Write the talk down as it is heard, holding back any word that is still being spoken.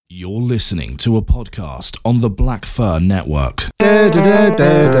You're listening to a podcast on the Black Fur Network. Hey,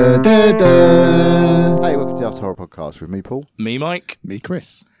 welcome to the After Horror Podcast with me, Paul. Me, Mike. Me,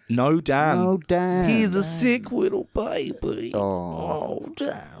 Chris. No, Dan. No, Dan. He's a sick little baby. Oh,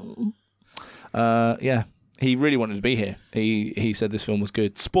 Dan. Yeah. He really wanted to be here. He said this film was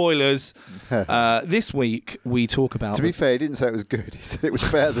good. Spoilers. This week we talk about... To be fair, he didn't say it was good. He said it was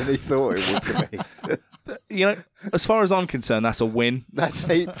better than he thought it would to me. You know, as far as I'm concerned, that's a win. That's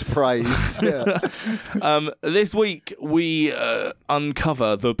heaped praise. Yeah. This week we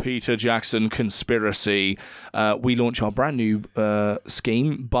uncover the Peter Jackson conspiracy. We launch our brand new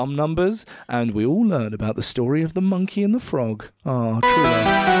scheme, Bum Numbers, and we all learn about the story of the monkey and the frog. Oh, true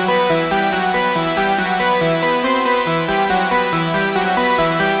love.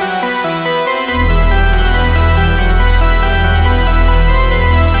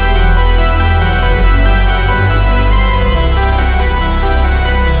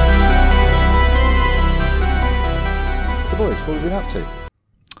 Boys, what have we been up to?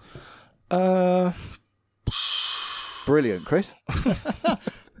 Brilliant, Chris.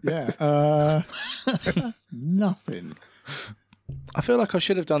 Yeah, nothing. I feel like I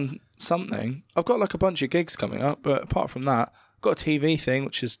should have done something. I've got like a bunch of gigs coming up, but apart from that, I've got a TV thing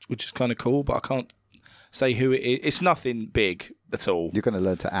which is kind of cool, but I can't say who it is. It's nothing big at all. You're going to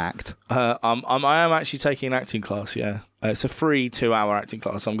learn to act. I am actually taking an acting class. Yeah, it's a free 2-hour acting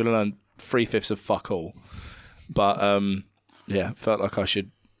class. I'm going to learn 3/5 of fuck all, but yeah, felt like I should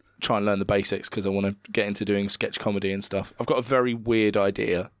try and learn the basics because I want to get into doing sketch comedy and stuff. I've got a very weird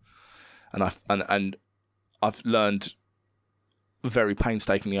idea, and I've learned very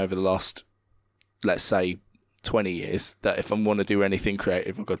painstakingly over the last, let's say, 20 years that if I want to do anything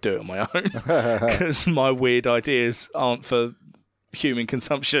creative, I've got to do it on my own because my weird ideas aren't for human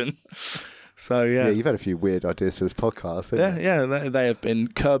consumption. So yeah, you've had a few weird ideas for this podcast. Yeah, they have been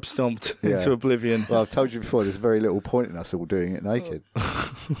curb stomped into oblivion. Well, I've told you before, there's very little point in us all doing it naked.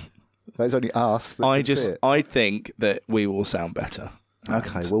 There's only us. That I think that we will sound better.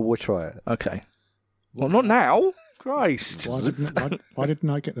 Okay, well, we'll try it. Okay. Well, not now. Christ. Why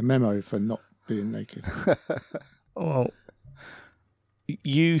didn't I get the memo for not being naked? Well,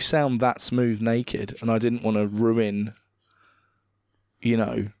 you sound that smooth naked, and I didn't want to ruin,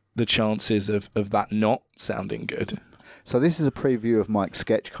 the chances of that not sounding good. So this is a preview of Mike's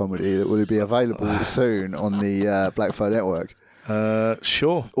sketch comedy that will be available soon on the Black Fur Network.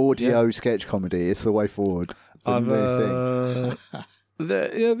 Sure. Audio sketch comedy. It's the way forward. It's a new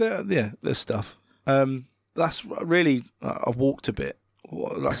thing. There's stuff. That's really... I've walked a bit.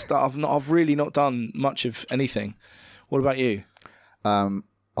 I've really not done much of anything. What about you?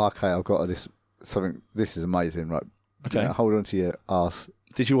 Okay, I've got something. This is amazing, right? Okay. Hold on to your arse.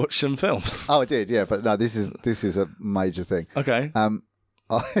 Did you watch some films? Oh, I did, yeah. But no, this is a major thing. Okay.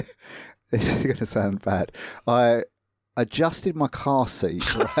 This is going to sound bad. I adjusted my car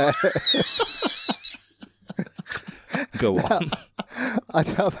seat. Right? Go on.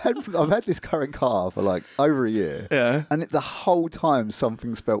 I've had this current car for like over a year. Yeah. And the whole time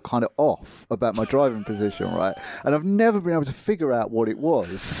something's felt kind of off about my driving position, right? And I've never been able to figure out what it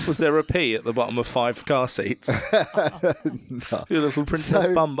was. Was there a P at the bottom of 5 car seats? No. Your little princess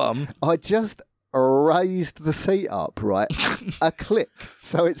bum. I just raised the seat up, right? A click.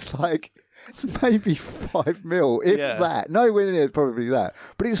 So it's like... It's maybe 5 mil, if that. Nowhere near probably that.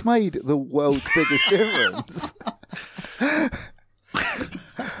 But it's made the world's biggest difference.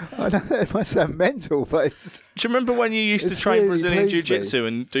 I know it might sound mental, but it's... Do you remember when you used to train really Brazilian Jiu-Jitsu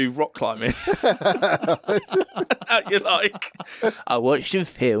and do rock climbing? You're like, I watched some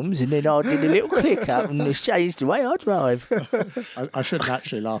films and then I did a little click up and it's changed the way I drive. I shouldn't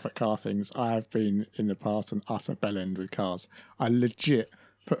actually laugh at car things. I have been in the past an utter bellend with cars. I legit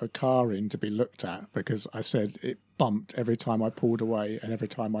put a car in to be looked at because I said it bumped every time I pulled away and every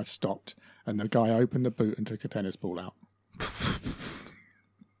time I stopped, and the guy opened the boot and took a tennis ball out.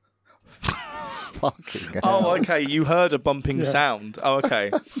 Fucking hell. Oh, okay. You heard a bumping sound. Oh, okay.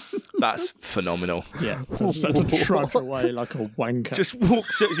 That's phenomenal. Yeah. Just had to trudge away like a wanker. Just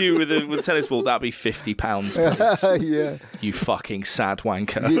walks at you with a tennis ball. That'd be £50, please. Yeah. You fucking sad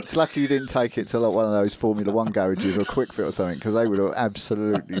wanker. It's lucky you didn't take it to like one of those Formula 1 garages or Quick Fit or something, because they would have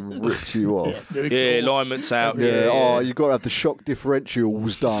absolutely ripped you off. Yeah, alignment's out. Yeah. Oh, you've got to have the shock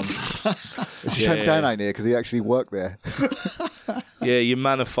differentials done. It's a shame Dan ain't here because he actually worked there. Yeah, your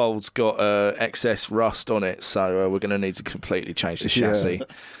manifold's got excess rust on it, so we're going to need to completely change the chassis.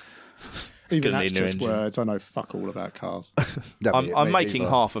 Even gonna that's need a new just engine. words. I know fuck all about cars. I'm making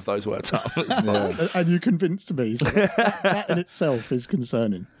half of those words up. It's fine. And you convinced me. So that in itself is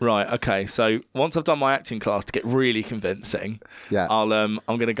concerning. Right. Okay. So once I've done my acting class to get really convincing, Yeah. I'm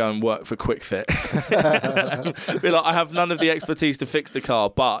going to go and work for Quick Fit. Be like, I have none of the expertise to fix the car,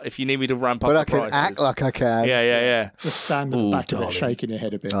 but if you need me to ramp up But the I can prices, act like I can. yeah. Just stand at the Ooh, back of darling. it, shaking your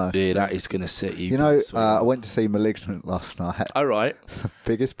head a bit. Dude, that is going to sit you. You know, sweet. I went to see *Malignant* last night. All right. It's the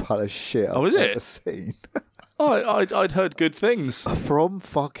biggest pile of shit I've Oh, is it? ever seen. I'd heard good things. From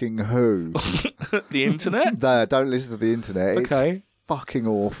fucking who? The internet. No, don't listen to the internet. Okay. It's fucking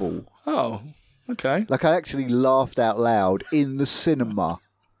awful. Oh. Okay. Like, I actually laughed out loud in the cinema.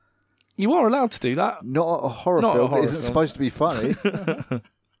 You are allowed to do that. Not a horror Not a film. horror It isn't film. supposed to be funny.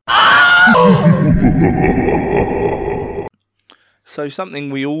 So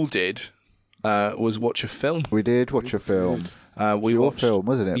something we all did was watch a film. We did watch a film. We Your watched film,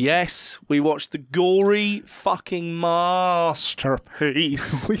 wasn't it? Yes, we watched the gory fucking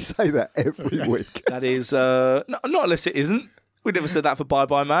masterpiece. We say that every week. That is not unless it isn't. We never said that for Bye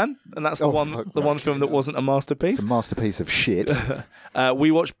Bye Man, and that's the Oh, one fuck, one film that wasn't a masterpiece. It's a masterpiece of shit.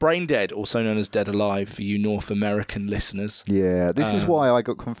 We watched Brain Dead, also known as Dead Alive for you North American listeners. Yeah, this is why I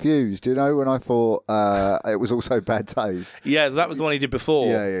got confused, you know, when I thought it was also Bad Taste. Yeah, that was the one he did before.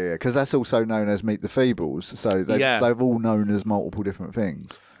 Yeah, because that's also known as Meet the Feebles, so they've all known as multiple different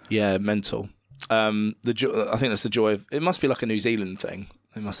things. Yeah, mental. I think that's the joy of it. Must be like a New Zealand thing.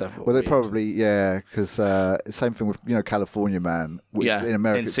 They must have. Well, they probably, because same thing with, California Man, which in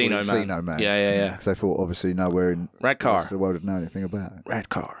America it's called Encino Man. Yeah. Because they thought, obviously, nowhere in Rad the rest car. of the world would know anything about it. Rad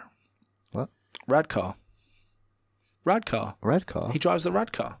car. What? Rad car. Rad car. Red car? He drives the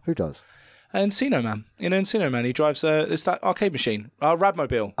rad car. Who does? Encino Man. In Encino Man, he drives it's that arcade machine.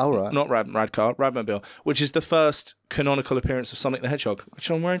 Radmobile. Oh, right. Not rad car, Radmobile, which is the first canonical appearance of Sonic the Hedgehog,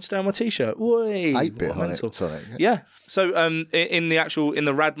 which I'm wearing today on my t-shirt. Way 8-bit on it, Sonic. Yeah. So in the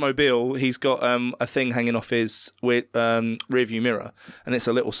Radmobile, he's got a thing hanging off his rearview mirror, and it's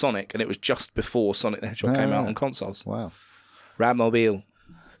a little Sonic, and it was just before Sonic the Hedgehog came out on consoles. Wow. Radmobile.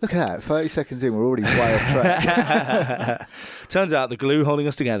 Look at that. 30 seconds in, we're already way off track. Turns out the glue holding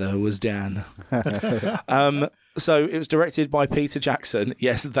us together was Dan. So it was directed by Peter Jackson.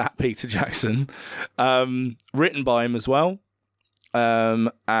 Yes, that Peter Jackson. Written by him as well.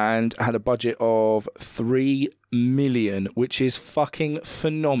 And had a budget of $3 million, which is fucking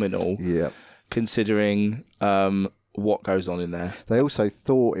phenomenal. Yeah. Considering what goes on in there. They also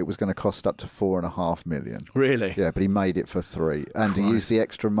thought it was going to cost up to $4.5 million. Really? Yeah, but he made it for $3 million. And he used the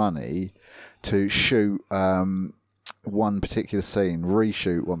extra money to shoot one particular scene,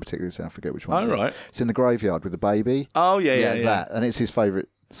 reshoot one particular scene. I forget which one. Oh, right. It's in the graveyard with the baby. Oh, yeah. That. And it's his favourite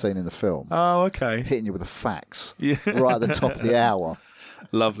scene in the film. Oh, okay. Hitting you with a fax. Yeah. Right at the top of the hour.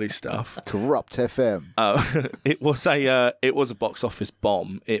 Lovely stuff. Corrupt FM. It was a box office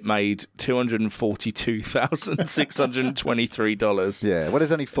bomb. It made $242,623. Yeah, well,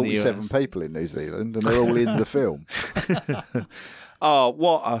 there's only 47 people in New Zealand, and they're all in the film. Oh,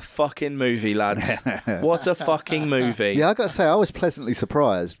 what a fucking movie, lads! What a fucking movie! Yeah, I got to say, I was pleasantly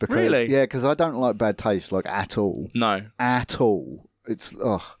surprised because because I don't like Bad Taste at all. No, at all. It's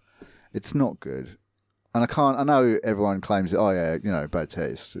not good. And I know everyone claims it. Bad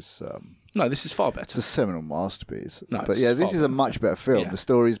Taste. It's no, this is far better. It's a seminal masterpiece. No, but yeah, this is a much better film. Yeah. The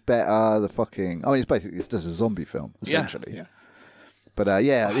story's better. It's just a zombie film essentially. Yeah. But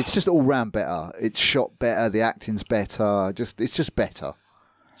it's just all round better. It's shot better. The acting's better. It's just better.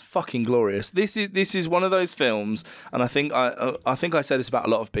 It's fucking glorious. This is one of those films, and I think I say this about a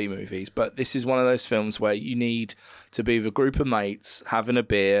lot of B movies, but this is one of those films where you need to be with a group of mates having a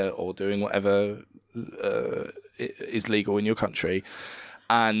beer or doing whatever is legal in your country,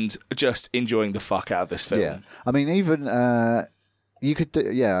 and just enjoying the fuck out of this film. Yeah, I mean, even you could do.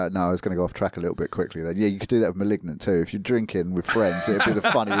 Yeah, no, I was going to go off track a little bit quickly. Then, yeah, you could do that with *Malignant* too. If you're drinking with friends, it'd be the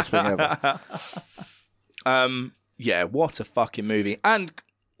funniest thing ever. Yeah, what a fucking movie, and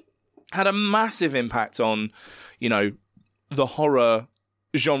had a massive impact on, the horror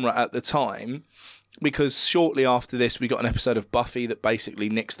genre at the time. Because shortly after this, we got an episode of Buffy that basically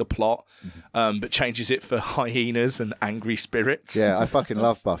nicks the plot, but changes it for hyenas and angry spirits. Yeah, I fucking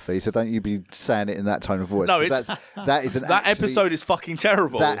love Buffy, so don't you be saying it in that tone of voice. No, that episode is fucking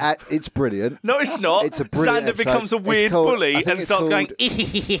terrible. It's brilliant. No, it's not. It's a brilliant Xander episode. becomes a weird bully and starts going. What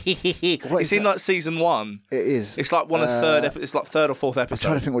It's in season 1. It is. It's like third. It's like third or fourth I'm episode.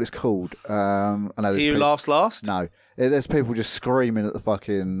 trying to think what it's called. I know He Who Laughs Last. No, there's people just screaming at the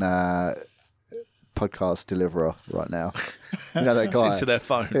fucking podcast deliverer right now. You know that guy? Into their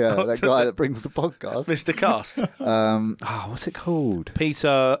phone. Yeah, that guy that brings the podcast. Mr. Cast. What's it called?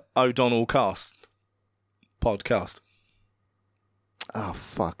 Peter O'Donnell Cast. Podcast. Oh,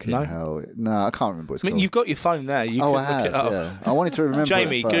 fucking No? hell. No, I can't remember what it's I mean, called. you've got your phone there. You Oh, can I look it have, up. yeah. I wanted to remember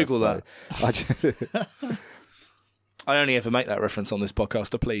Jamie, it first, Google that. though. I only ever make that reference on this podcast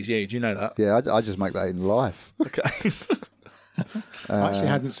to please you. Do you know that? Yeah, I just make that in life. Okay. I actually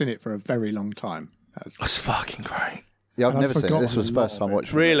hadn't seen it for a very long time. That's fucking great. Yeah, I've And I've never seen it. forgotten This was the a lot first of time it.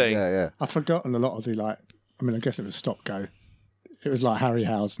 watching Really? it. Yeah. I've forgotten a lot of the I guess it was Stop Go. It was like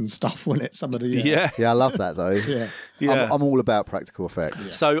Harryhausen stuff, wasn't it? Some of the Yeah. Yeah, I love that, though. yeah. Yeah. I'm all about practical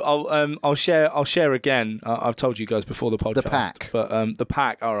effects. So I'll share again. I've told you guys before the podcast. Pack. But the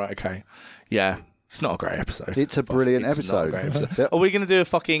pack. All right. Okay. Yeah. It's not a great episode. It's a brilliant It's not a episode. great episode. Are we going to do a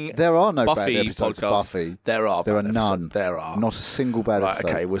fucking There are no Buffy bad episodes podcast? of Buffy. There are. There are bad none. episodes. There are. Not a single bad Right. episode.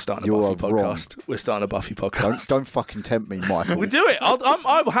 Okay. We're starting a You Buffy are wrong. podcast. We're starting a Buffy podcast. Don't fucking tempt me, Michael. We'll do it.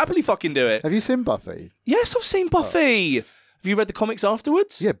 I'll happily fucking do it. Have you seen Buffy? Yes, I've seen Buffy. Have you read the comics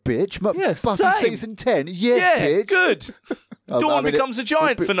afterwards? Yeah, bitch. Yeah, Buffy same. season 10. Yeah, Yeah, bitch. good. Dawn I mean, becomes a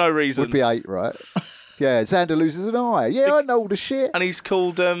giant would be- for no reason. Would be 8, right? Yeah, Xander loses an eye. Yeah, I know all the shit. And he's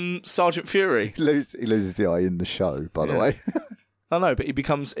called Sergeant Fury. He loses the eye in the show, by the way. I know, but he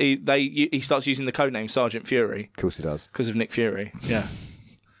becomes he starts using the codename Sergeant Fury Of course he does. because of Nick Fury. Yeah.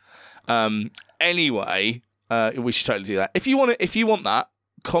 Anyway, we should totally do that. If you want that,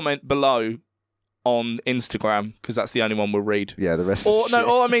 comment below on Instagram because that's the only one we'll read. Yeah, the rest Or of no, shit,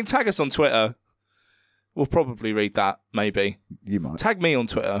 or I mean, tag us on Twitter. We'll probably read that. Maybe you might. tag me on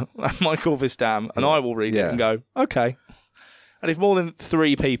Twitter, Michael Visdam, and I will read it Yeah. and go okay. And if more than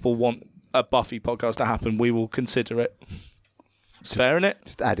 3 people want a Buffy podcast to happen, we will consider it. It's fair, isn't it?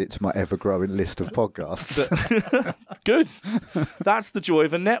 Just add it to my ever-growing list of podcasts. Good. That's the joy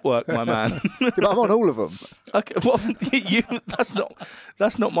of a network, my man. But I'm on all of them. Okay, well,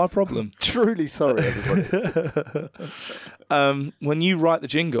 that's not my problem. Truly sorry, everybody. When you write the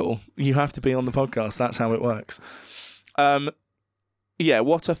jingle, you have to be on the podcast. That's how it works. Yeah,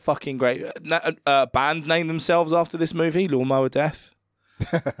 what a fucking great band named themselves after this movie, Lawnmower Death.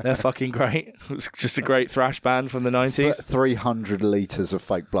 They're fucking great. It was just a great thrash band from the 90s. 300 litres of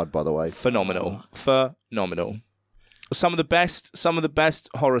fake blood, by the way. Phenomenal. Some of the best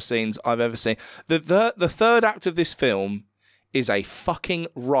horror scenes I've ever seen. The third act of this film is a fucking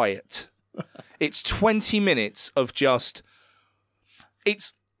riot. It's 20 minutes of just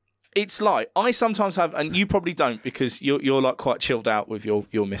it's like I sometimes have, and you probably don't because you're like quite chilled out with your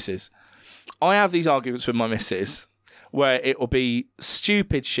missus. I have these arguments with my missus where it will be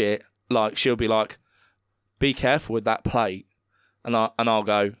stupid shit, like she'll be like, "Be careful with that plate," and I'll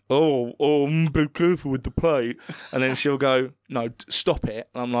go, "Oh, be careful with the plate," and then she'll go, "No, stop it,"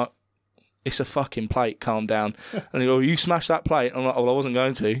 and I'm like, "It's a fucking plate, calm down," and they go, "You smashed that plate," and I'm like, "Oh, well, I wasn't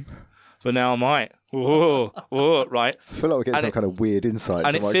going to, but now I might." Whoa, right? I feel like we're getting some kind of weird insight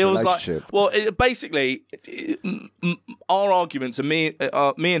And into it my feels like, relationship. well, basically, our arguments are me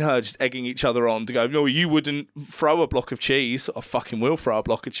and her just egging each other on to go, no, you wouldn't throw a block of cheese. I fucking will throw a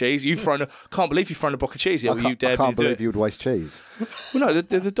block of cheese. Can't believe you've thrown a block of cheese. Yeah, well, you I dared me can't to do believe it. you would waste cheese. Well, no,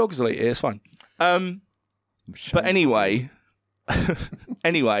 the dogs will eat it. It's fine. But anyway,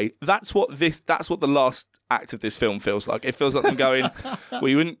 that's what the last act of this film feels like. It feels like them going, well,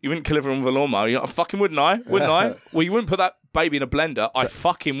 you wouldn't kill everyone with a lawnmower. You're like, fucking wouldn't I? Wouldn't I? Well, you wouldn't put that baby in a blender. I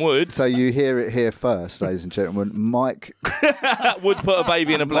fucking would. So you hear it here first, ladies and gentlemen. Mike Would put a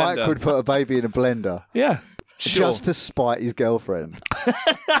baby in a blender. Mike would put a baby in a blender Yeah. Sure. just to spite his girlfriend.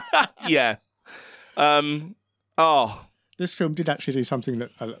 Yeah. This film did actually do something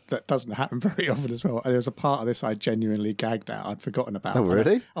that doesn't happen very often as well. There was a part of this I genuinely gagged at. I'd forgotten about. Oh,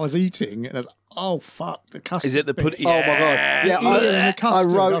 really? I was eating and I was, oh fuck, the custard. Is it the bit. pudding? Oh my god! Yeah, Eating the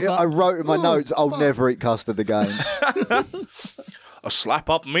custard. I wrote in my oh, notes, "I'll fuck. never eat custard again." A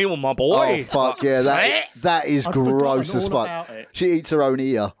slap up meal, my boy. Oh fuck yeah! That is I'd gross forgotten as all fuck. about it. She eats her own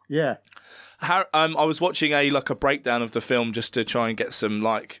ear. Yeah. I was watching a breakdown of the film just to try and get some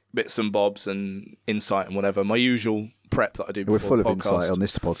like bits and bobs and insight and whatever. My usual prep that I do before We're full the of podcast. insight on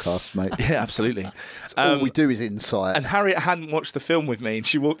this podcast, mate. Yeah, absolutely. All we do is insight. And Harriet hadn't watched the film with me, and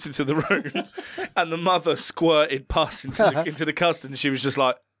she walked into the room, and the mother squirted pus into the custard, and she was just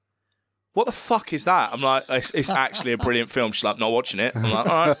like, "What the fuck is that?" I'm like, "It's actually a brilliant film." She's like, "Not watching it." I'm like,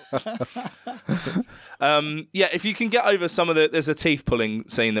 "All right." Yeah, if you can get over some of there's a teeth pulling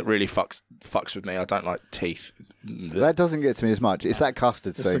scene that really fucks with me. I don't like teeth. That doesn't get to me as much. It's that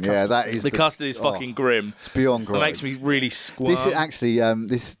custard the thing. custard Yeah, that is The custard is fucking grim. It's beyond It gross. makes me really squirm. This is actually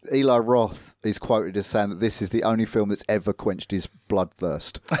this Eli Roth is quoted as saying that this is the only film that's ever quenched his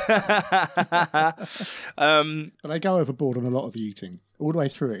bloodthirst. But they go overboard on a lot of the eating. All the way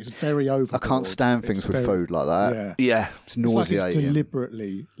through it, it's very overboard. I can't stand things with food like that. Yeah. Yeah. It's It's like nauseating. it's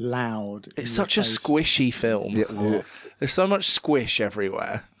deliberately loud. in It's your such a face. squishy film. Yeah, well, There's so much squish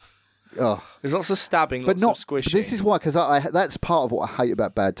everywhere. oh. There's lots of stabbing, But lots not. of squishing. But this is why, because that's part of what I hate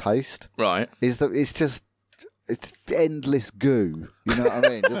about bad taste. right. Is that it's endless goo. You know what I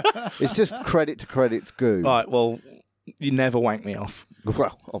mean? It's just credit to credit's goo. Right. Well, you never wank me off.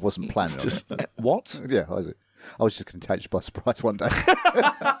 Well, I wasn't planning on Just it. what? Yeah, I was just going to take you by surprise one day.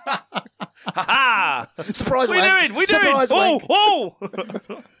 Ha! Surprise We wank! doing? We doing? Surprise wank! Oh!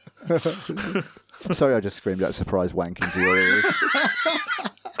 Sorry, I just screamed out surprise wank into your ears.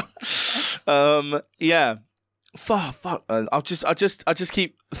 Yeah. Fuck. I just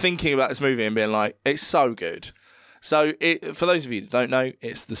keep thinking about this movie and being like, it's so good. So, for those of you that don't know,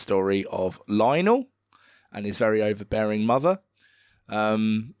 it's the story of Lionel and his very overbearing mother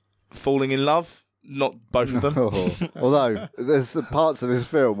falling in love. Not both of them. Although there's parts of this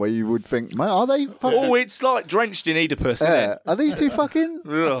film where you would think, "Man, are they fucking? Oh, it's like drenched in Oedipus, isn't it? Are these two fucking?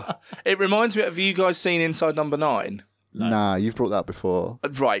 Ugh. It reminds me of you guys seen Inside Number 9. Nah, you've brought that up before.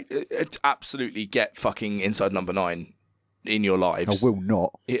 Right. Absolutely get fucking Inside Number 9 in your I lives. will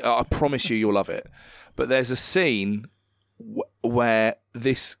not. I promise you'll love it. But there's a scene where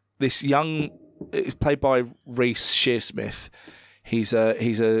this young, it's played by Reece Shearsmith. He's a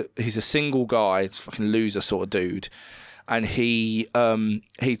single guy, it's a fucking loser sort of dude, and he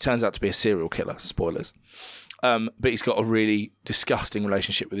turns out to be a serial killer. Spoilers. But he's got a really disgusting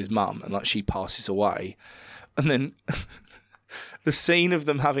relationship with his mum, and like she passes away, and then the scene of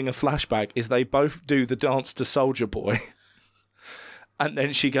them having a flashback is they both do the dance to Soldier Boy, and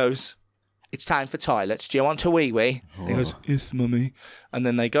then she goes, "It's time for toilets. Do you want a wee wee?" And he goes, "Yes, mummy." And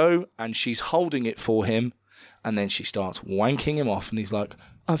then they go, and she's holding it for him. And then she starts wanking him off, and he's like,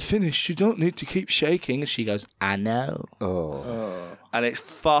 "I've finished. You don't need to keep shaking." And she goes, "I know." And it's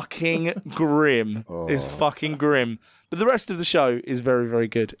fucking grim. It's fucking grim. But the rest of the show is very, very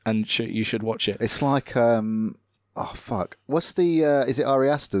good, and you should watch it. It's like oh fuck, what's the is it Ari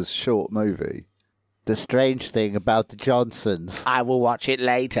Aster's short movie? The Strange Thing About the Johnsons. I will watch it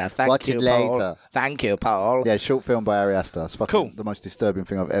later. Watch it later. Thank you, Paul. Yeah, short film by Ari Aster. It's fucking Cool. the most disturbing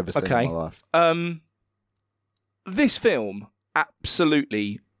thing I've ever seen in my life. This film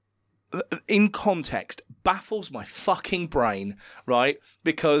absolutely, in context, baffles my fucking brain, right?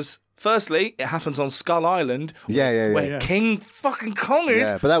 Because, firstly, it happens on Skull Island, where King fucking Kong is.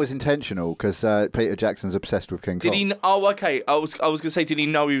 Yeah, but that was intentional because Peter Jackson's obsessed with King Kong. Did he? Oh, okay. I was going to say, did he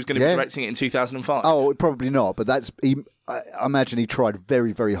know he was going to be directing it in 2005? Oh, probably not. But I imagine he tried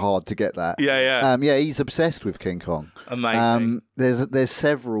very, very hard to get that. Yeah. Yeah, he's obsessed with King Kong. Amazing. There's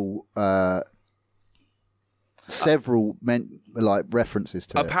several references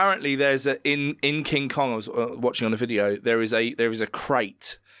to it. Apparently, there's in King Kong. I was watching on a video. There is a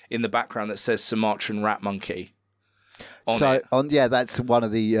crate in the background that says Sumatran rat monkey. That's one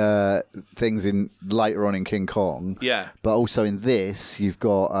of the things in later on in King Kong. Yeah. But also in this, you've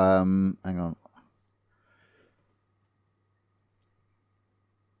got hang on.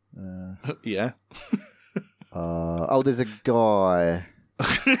 Yeah. There's a guy.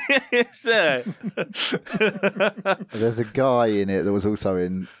 Is there? There's a guy in it that was also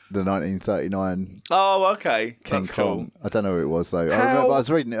in the 1939 Oh, okay. King That's Kong. cool. I don't know who it was though. I How- remember I was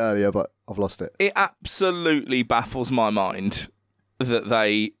reading it earlier, but I've lost it. It absolutely baffles my mind that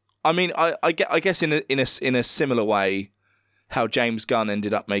they. I mean, I guess in a similar way, how James Gunn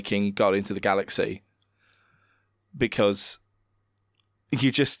ended up making Guardians of the Galaxy, because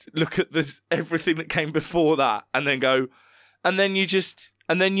you just look at everything that came before that and then go, and then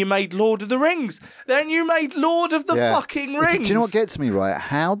you made Lord of the Rings. Then you made Lord of the fucking Rings. Do you know what gets me right?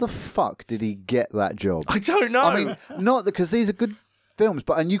 How the fuck did he get that job? I don't know. I mean, not because these are good films,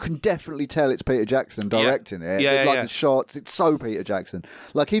 but and you can definitely tell it's Peter Jackson directing it. The shots, it's so Peter Jackson.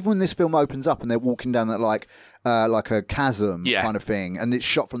 Like even when this film opens up and they're walking down that like a chasm kind of thing, and it's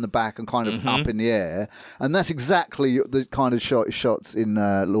shot from the back and kind of up in the air, and that's exactly the kind of shots in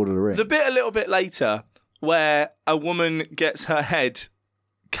Lord of the Rings. The bit a little bit later where a woman gets her head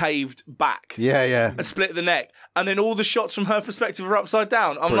caved back. Yeah. And split the neck. And then all the shots from her perspective are upside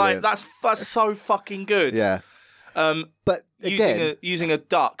down. I'm like, that's so fucking good. Yeah. But again, using a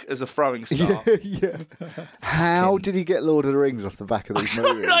duck as a throwing star. Yeah. How did he get Lord of the Rings off the back of these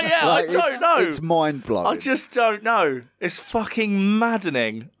movies? I don't know. It's mind blowing. I just don't know. It's fucking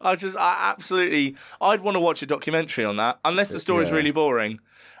maddening. I'd want to watch a documentary on that, unless the story's really boring.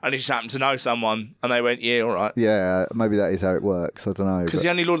 And he just happened to know someone, and they went, yeah, all right. Yeah, maybe that is how it works. I don't know. Because the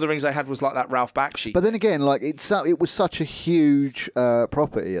only Lord of the Rings they had was like that Ralph Bakshi. But then again, like it was such a huge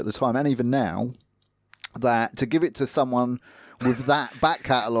property at the time, and even now, that to give it to someone with that back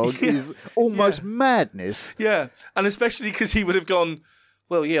catalogue is almost madness. Yeah, and especially because he would have gone,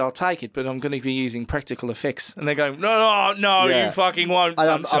 well, yeah, I'll take it, but I'm going to be using practical effects. And they're going, no, Yeah. you fucking won't,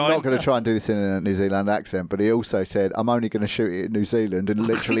 I'm sunshine. not going to try and do this in a New Zealand accent, but he also said, I'm only going to shoot it in New Zealand, and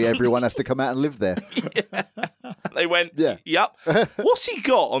literally everyone has to come out and live there. They went, Yeah. yep. What's he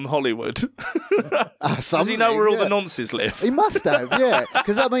got on Hollywood? Does he know where all the nonces live? He must have, yeah.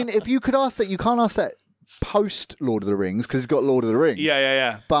 Because, I mean, if you could ask that, you can't ask that post Lord of the Rings, because he's got Lord of the Rings.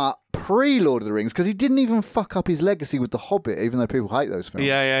 Yeah. But pre-Lord of the Rings, because he didn't even fuck up his legacy with The Hobbit, even though people hate those films.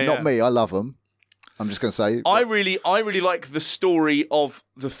 Yeah. Not me, I love them. I'm just going to say... I really like the story of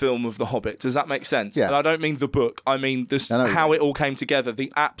the film of The Hobbit. Does that make sense? Yeah. And I don't mean the book. I mean how it all came together.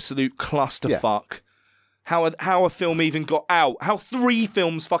 The absolute clusterfuck. How a film even got out. How 3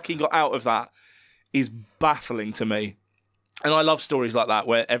 films fucking got out of that is baffling to me. And I love stories like that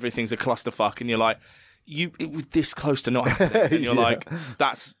where everything's a clusterfuck and you're like, it was this close to not happening. And you're like,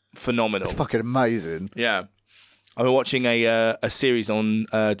 that's phenomenal. It's fucking amazing. Yeah. I've been watching a series on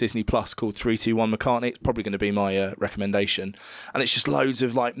Disney Plus called 321 McCartney. It's probably going to be my recommendation. And it's just loads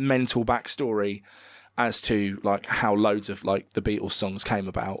of like mental backstory as to like how loads of like the Beatles songs came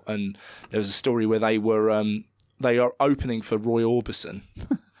about. And there was a story where they are opening for Roy Orbison.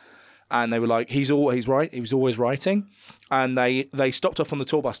 And they were like, he's right. He was always writing. And they stopped off on the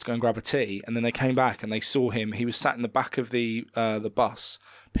tour bus to go and grab a tea. And then they came back and they saw him. He was sat in the back of the bus,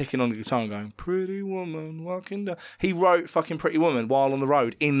 picking on the guitar and going, "Pretty woman walking down." He wrote fucking "Pretty Woman" while on the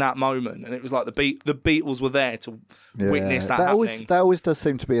road in that moment. And it was like the Beatles were there to witness that happening. That always does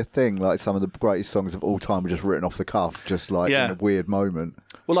seem to be a thing. Like some of the greatest songs of all time were just written off the cuff, just like in a weird moment.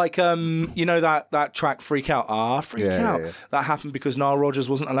 Well, like, you know that track "Freak Out"? Freak Out. Yeah. That happened because Nile Rodgers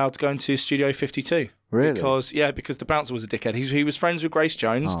wasn't allowed to go into Studio 52. Really? Because the bouncer was a dickhead. He was friends with Grace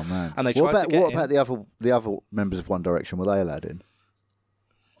Jones. Oh man! And they tried to get what about the other members of One Direction? Were they allowed in?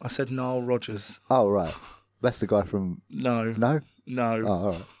 I said Nile Rodgers. Oh right, that's the guy from. No. No. No. Oh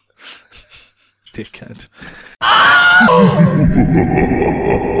all right. Dickhead.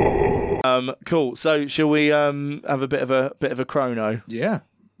 Cool. So shall we have a bit of a chrono? Yeah.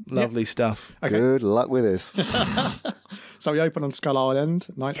 Lovely stuff. Okay. Good luck with this. So we open on Skull Island,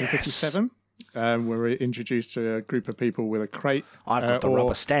 1957. We're introduced to a group of people with a crate. I've got the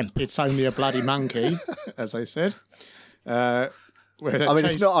rubber stamp. It's only a bloody monkey, as they said.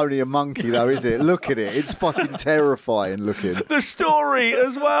 It's not only a monkey though, is it? Look at it. It's fucking terrifying looking. The story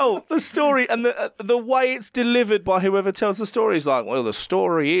as well. The story and the way it's delivered by whoever tells the story is like, well, the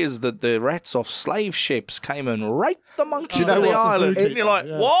story is that the rats off slave ships came and raped the monkeys on the island. And you're like,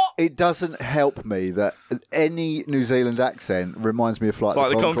 what? It doesn't help me that any New Zealand accent reminds me of Flight of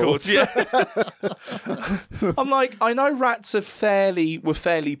the Conchords. Yeah. I'm like, I know rats were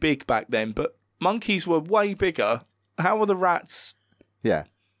fairly big back then, but monkeys were way bigger. How were the rats? Yeah.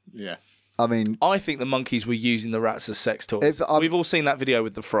 I mean, I think the monkeys were using the rats as sex toys. We've all seen that video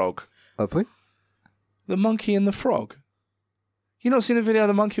with the frog. Have we? The monkey and the frog. You not seen the video of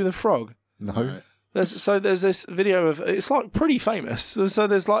the monkey with the frog? No. There's this video of, it's like pretty famous. So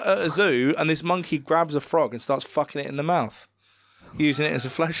there's like a zoo and this monkey grabs a frog and starts fucking it in the mouth, using it as a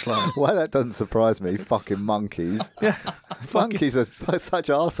fleshlight. Well, that doesn't surprise me. Fucking monkeys. Yeah. Monkeys are such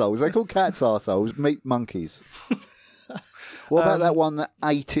arseholes. They're called cats arseholes. Meet monkeys. What about that one that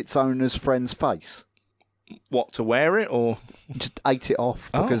ate its owner's friend's face? What, to wear it or? Just ate it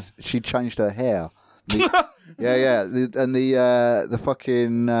off because she changed her hair. Yeah. And the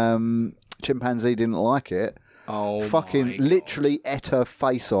fucking chimpanzee didn't like it. Oh, fucking literally ate her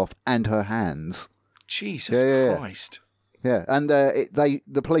face off and her hands. Jesus Christ. Yeah, and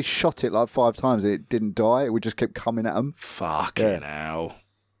the police shot it like 5 times. It didn't die. It would just keep coming at them. Fucking hell.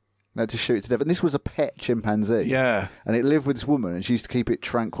 They had to shoot it to death. And this was a pet chimpanzee. Yeah. And it lived with this woman, and she used to keep it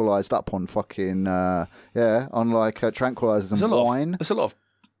tranquilised up on fucking, on like tranquilisers and wine. There's a lot of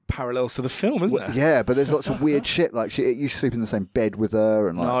parallels to the film, isn't there? Yeah, but there's lots of weird shit. Like, she used to sleep in the same bed with her.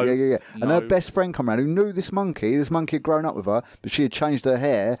 And like, yeah. And her best friend come around who knew this monkey. This monkey had grown up with her, but she had changed her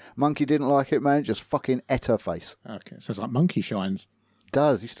hair. Monkey didn't like it, man. Just fucking ate her face. Okay, so it's like monkey shines.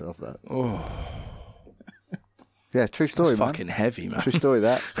 Does. Used to love that. Oh. Yeah, true story, That's man. fucking heavy, man. True story,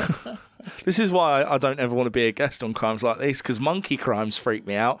 that. This is why I don't ever want to be a guest on crimes like this, because monkey crimes freak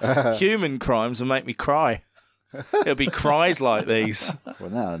me out. Human crimes will make me cry. It'll be cries like these. Well,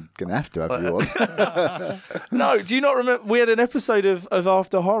 now I'm going to have to have you on. No, do you not remember? We had an episode of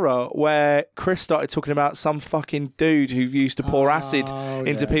After Horror where Chris started talking about some fucking dude who used to pour acid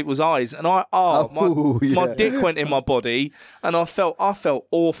into people's eyes, and my dick went in my body, and I felt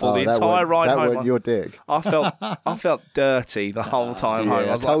awful the entire ride home. That went your dick. I felt dirty the whole time home.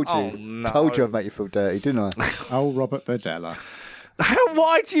 I told you I'd make you feel dirty, didn't I? Oh, Robert Verdella.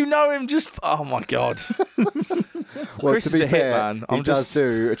 Why do you know him? Oh my god! Well, Chris to be is a fair, hit man. He does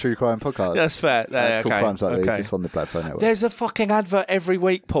do a true crime podcast. That's fair. It's called Crimes Like These. It's on the Black Phone Network. There's a fucking advert every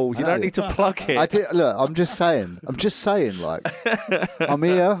week, Paul. You don't need to plug it. Look, I'm just saying. Like, I'm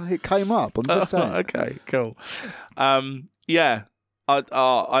here. It came up. I'm just saying. Okay, cool. Yeah,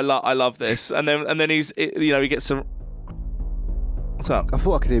 I love this. And then he gets some. What's up? I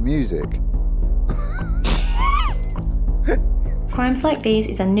thought I could hear music. Crimes Like These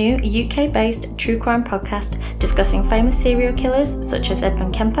is a new UK-based true crime podcast discussing famous serial killers such as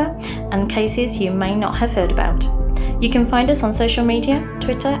Edmund Kemper and cases you may not have heard about. You can find us on social media,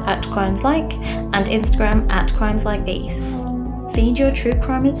 Twitter @CrimesLike and Instagram @CrimesLikeThese. Feed your true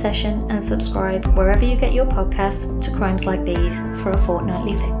crime obsession and subscribe wherever you get your podcasts to Crimes Like These for a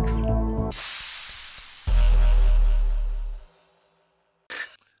fortnightly fix.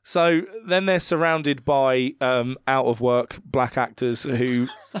 So then they're surrounded by out of work black actors who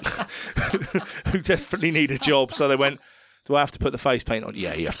who desperately need a job. So they went, do I have to put the face paint on?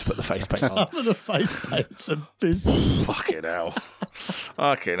 Yeah, you have to put the face paint on. Some of the face paint's abysmal. Fucking hell.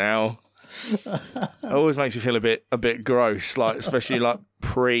 It always makes you feel a bit gross, like especially like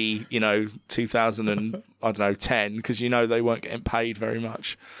pre 2010, because they weren't getting paid very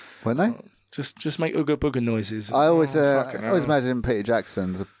much. Weren't they? Just make ooga booga noises. I always imagine Peter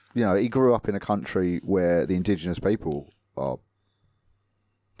Jackson. He grew up in a country where the indigenous people are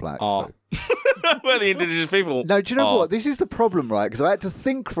black. So. Where the indigenous people. No, do you know what? This is the problem, right? Because I had to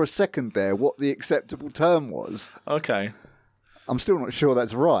think for a second there what the acceptable term was. Okay. I'm still not sure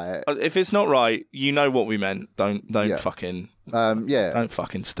that's right. If it's not right, you know what we meant. Don't fucking. Don't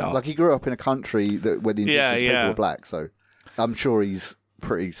fucking start. Like he grew up in a country where the indigenous people were black, so I'm sure he's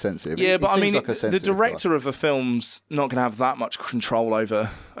pretty sensitive. Yeah, but I mean, like the director of the film's not going to have that much control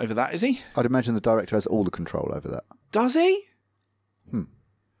over that, is he? I'd imagine the director has all the control over that. Does he? Do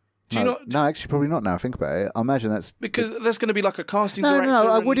you not? No, actually, probably not. Now I think about it, I imagine that's because there's going to be like a casting director. No,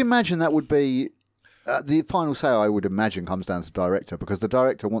 I would imagine that would be the final say. I would imagine comes down to the director, because the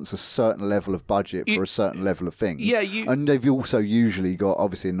director wants a certain level of budget for a certain level of things. Yeah, and they've also usually got,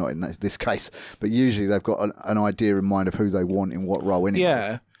 obviously not in this case, but usually they've got an idea in mind of who they want in what role.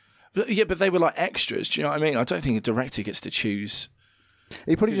 Anyway. Yeah, but they were like extras. Do you know what I mean? I don't think a director gets to choose.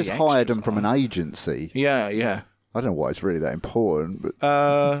 He probably just hired them from an agency. Yeah. I don't know why it's really that important, but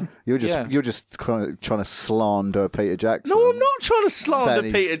you're just kind of trying to slander Peter Jackson. No, I'm not trying to slander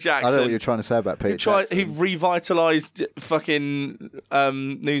Peter Jackson. I don't know what you're trying to say about Peter Jackson. He revitalised fucking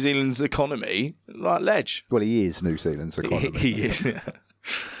New Zealand's economy like Ledge. Well, he is New Zealand's economy. He is, yeah.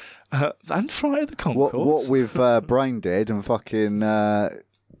 And Fright of the Conchords. What with Brain Dead and fucking,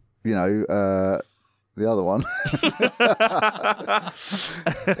 the other one.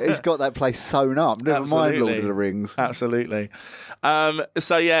 He's got that place sewn up. Never mind Lord of the Rings. Absolutely. Then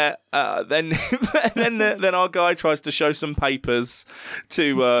our guy tries to show some papers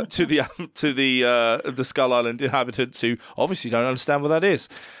to the Skull Island inhabitants who obviously don't understand what that is.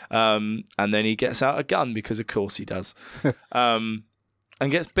 And then he gets out a gun, because of course he does. And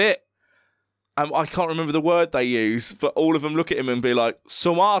gets bit. I can't remember the word they use, but all of them look at him and be like,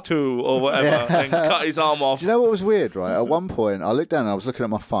 Somatu, or whatever, and cut his arm off. Do you know what was weird, right? At one point, I looked down and I was looking at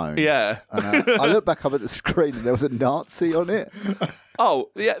my phone. Yeah. And I looked back up at the screen and there was a Nazi on it.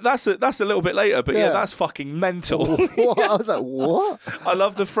 Oh, yeah, that's a little bit later, but yeah, that's fucking mental. What? I was like, what? I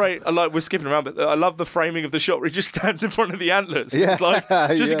love the frame. We're skipping around, but I love the framing of the shot where he just stands in front of the antlers. Yeah. It's like,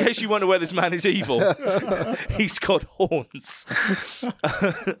 just in case you wonder where this man is evil, he's got horns.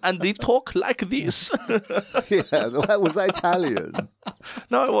 And they talk like this. Yeah, was that Italian?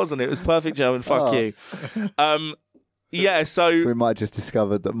 No, it wasn't. It was perfect German. Fuck you. Yeah, so we might just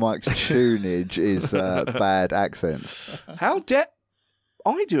discovered that Mike's tunage is bad accents. How dare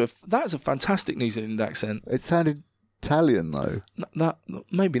I do that's a fantastic New Zealand accent. It sounded Italian though.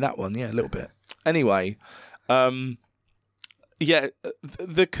 Maybe that one, yeah, a little bit. Anyway, Yeah,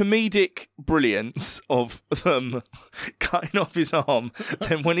 the comedic brilliance of them cutting off his arm.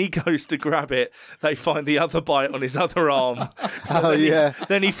 Then when he goes to grab it, they find the other bite on his other arm. So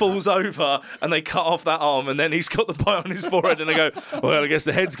then he falls over and they cut off that arm, and then he's got the bite on his forehead, and they go, well, I guess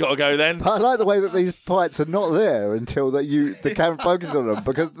the head's got to go then. But I like the way that these bites are not there until the camera focuses on them,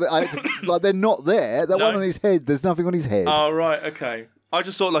 because they're not there. That one on his head, there's nothing on his head. Oh, right, okay. I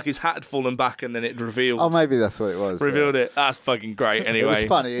just thought like his hat had fallen back and then it revealed. Oh, maybe that's what it was. Revealed it. That's fucking great anyway. It was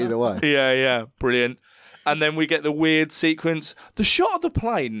funny either way. Yeah, brilliant. And then we get the weird sequence. The shot of the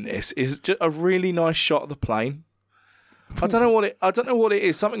plane in this is just a really nice shot of the plane. I don't know what it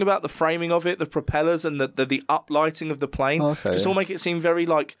is. Something about the framing of it, the propellers and the uplighting of the plane. Okay, just all make it seem very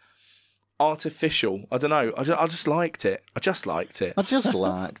like artificial. I don't know. I just liked it. I just like it.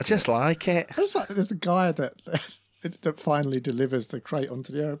 It's like there's a guy that finally delivers the crate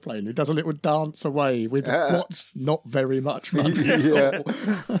onto the airplane, who does a little dance away with what's not very much money. Yeah.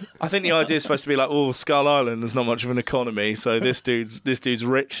 I think the idea is supposed to be like, oh, Skull Island, there's not much of an economy, so this dude's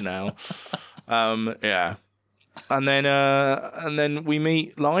rich now. Yeah. And then we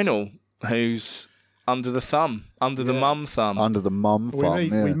meet Lionel, who's under the mum thumb. Under the mum thumb.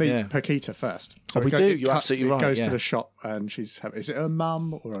 We meet Paquita first. So we do. You're absolutely right. It goes to the shop, and is it her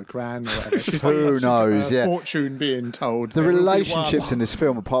mum or her gran or whatever? Who knows? Yeah. Fortune being told. The relationships in this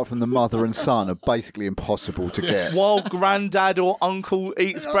film, apart from the mother and son, are basically impossible to get. While granddad or uncle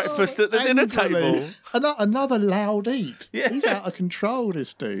eats breakfast at the dinner table. Another loud eat. Yeah. He's out of control,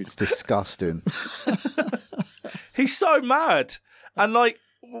 this dude. It's disgusting. He's so mad. And like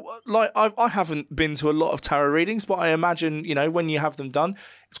I haven't been to a lot of tarot readings, but I imagine, when you have them done,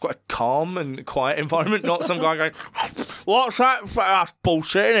 it's quite a calm and quiet environment, not some guy going, what's that? That's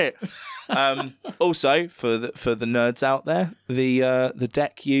bullshit, innit? Also, for the nerds out there, the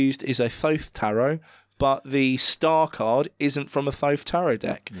deck used is a Thoth tarot, but the star card isn't from a Thoth tarot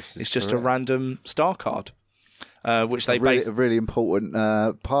deck. It's just correct. A random star card, which they a really important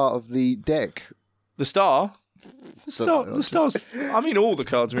part of the deck. The star? The stars. I mean, all the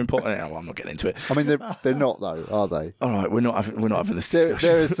cards are important. Oh, well, I'm not getting into it. I mean, they're not though, are they? All right, we're not having this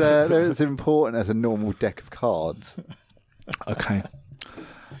discussion. They're as important as a normal deck of cards. Okay.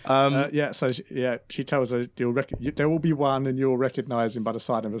 She tells her there will be one, and you'll recognise him by the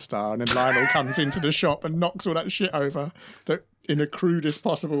sign of a star. And then Lionel comes into the shop and knocks all that shit over. In the crudest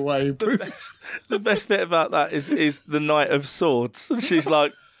possible way. The best bit about that is the Knight of Swords. And she's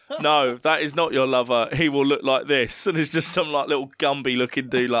like, no, that is not your lover. He will look like this. And it's just some like little Gumby looking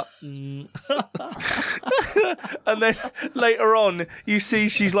dude like, And then later on, you see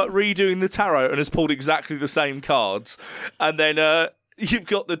she's like redoing the tarot and has pulled exactly the same cards. And then you've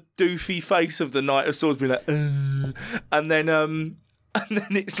got the doofy face of the Knight of Swords being like, and then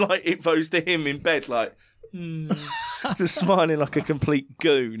it's like it goes to him in bed like, just smiling like a complete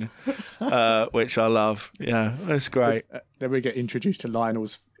goon, which I love. Yeah, that's great. Then we get introduced to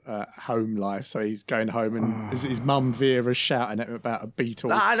Lionel's home life. So he's going home, and his mum Vera's shouting at him about a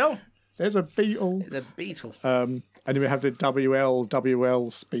beetle. I know. There's a beetle. There's a beetle. And then we have the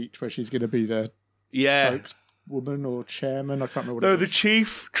WL speech where she's going to be the spokeswoman or chairman. I can't remember what it is. The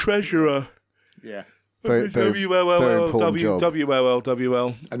chief treasurer. Yeah. Very important job.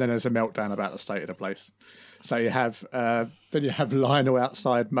 WL. And then there's a meltdown about the state of the place. So you have then you have Lionel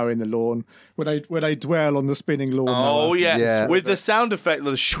outside mowing the lawn, where they dwell on the spinning lawn. Oh yeah, with the sound effect,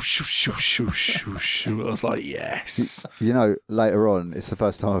 the shoo shoo shoo shoo shoo shoo. I was like, yes. Later on, it's the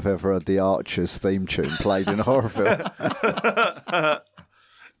first time I've ever heard the Archers theme tune played in a horror film.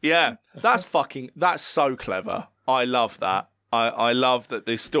 Yeah, that's so clever. I love that. I love that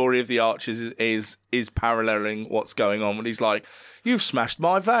the story of the Archers is paralleling what's going on when he's like, you've smashed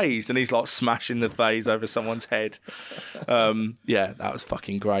my vase, and he's like smashing the vase over someone's head. Yeah, that was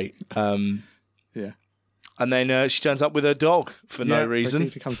fucking great. Yeah. And then she turns up with her dog for no reason.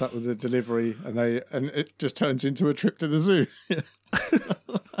 She comes up with a delivery, and it just turns into a trip to the zoo.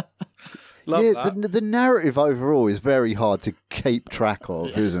 Love that. The narrative overall is very hard to keep track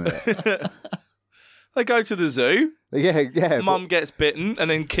of, isn't it? They go to the zoo. Yeah. Mum gets bitten and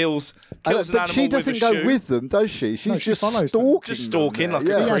then kills an animal with a shoe. But she doesn't go with them, does she? She's just stalking. Just stalking like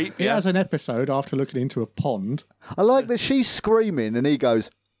a creep. He has an episode after looking into a pond. I like that she's screaming and he goes,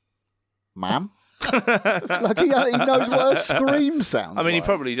 "Ma'am." Like he knows what her scream sounds like. I mean, he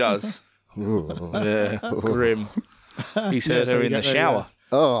probably does. Yeah, grim. He's heard her in the shower.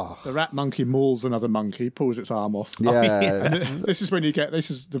 Oh, the rat monkey mauls another monkey, pulls its arm off. Yeah. And this is when you get. This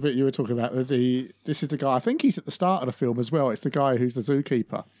is the bit you were talking about. This is the guy. I think he's at the start of the film as well. It's the guy who's the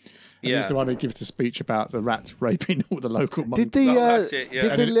zookeeper, Yeah. He's the one who gives the speech about the rats raping all the local monkeys. Did the that's it, yeah.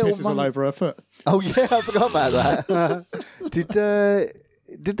 did and the it little pisses all over her foot. Oh yeah, I forgot about that.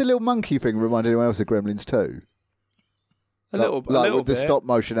 Did the little monkey thing remind anyone else of Gremlins 2? A little with the bit. stop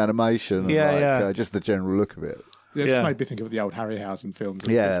motion animation, and Yeah. just the general look of it. Yeah, it Yeah. just made me think of the old Harryhausen films.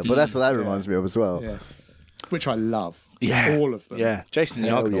 Yeah, but that's what that reminds me of as well. Yeah. Which I love. Yeah. All of them. Yeah, Jason the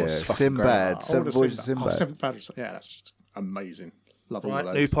Hell Argonauts. yeah. Fucking Sinbad, great. Seven All the Voyages of Sinbad. Seventh Voyage. Yeah, that's just amazing. Love all Right,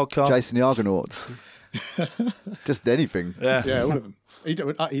 of new those. podcast. Jason the Argonauts. Just anything. Yeah. Yeah, all of them.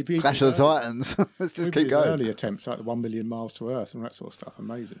 Clash of the Titans. Let's just keep his going. early attempts like the 1 million miles to Earth and that sort of stuff.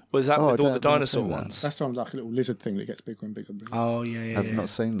 Amazing. Was that Oh, with I all the don't- I've not dinosaur seen that. ones? That's time like a little lizard thing that gets bigger and bigger and bigger. Oh yeah. I've not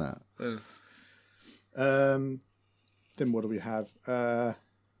seen that. Then what do we have?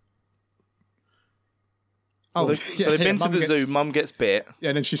 So they've been to the zoo. Mum gets bit, Yeah,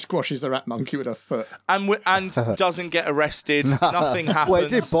 and then she squashes the rat monkey with her foot. and doesn't get arrested. Nothing happens. Well, it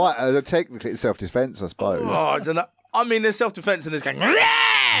did bite her. Technically, it's self-defense, I suppose. Oh, I don't know. I mean, there's self-defense and there's going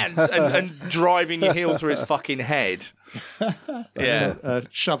and driving your heel through its fucking head. Yeah.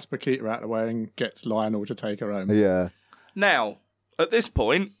 Shoves Paquita out of the way and gets Lionel to take her home. Yeah. Now, at this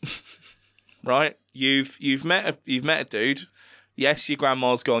point, right? You've met a dude. Yes, your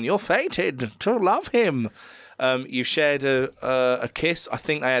grandma's gone. You're fated to love him. You've shared a kiss. I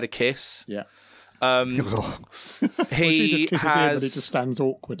think they had a kiss. Yeah. He She just kisses him and he has just stands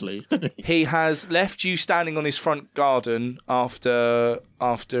awkwardly. he has left you standing on his front garden after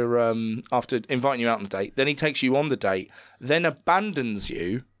inviting you out on a date. Then he takes you on the date. Then abandons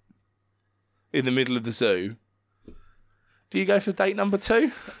you in the middle of the zoo. Do you go for date number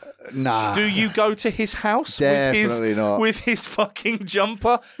 2? Nah. Do you go to his house Definitely not. with his fucking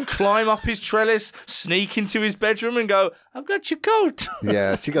jumper, climb up his trellis, sneak into his bedroom and go, I've got your coat?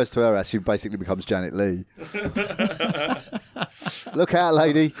 Yeah, she goes to her house. She basically becomes Janet Leigh. Look out,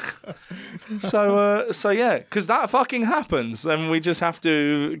 lady. So yeah, because that fucking happens. And we just have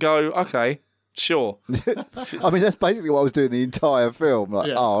to go, okay, sure. I mean, that's basically what I was doing the entire film. Like,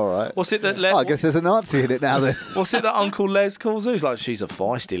 Yeah. oh, all right. What's it that I guess there's a Nazi in it now then. What's it that Uncle Les calls her? He's like, she's a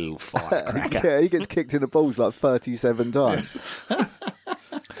feisty little firecracker. Yeah, he gets kicked in the balls like 37 times.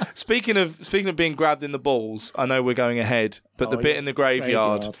 Speaking of being grabbed in the balls, I know we're going ahead, but the bit in the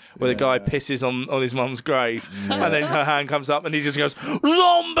graveyard where the guy pisses on his mum's grave, and then her hand comes up and he just goes,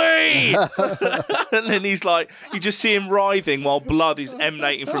 zombie! And then he's like, you just see him writhing while blood is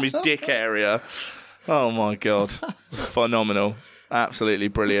emanating from his dick area. Oh my God. It's phenomenal. Absolutely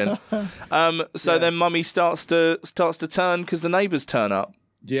brilliant. So then mummy starts to turn because the neighbours turn up.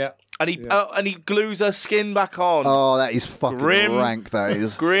 Yeah. And he glues her skin back on. Oh, that is fucking Grim. rank, that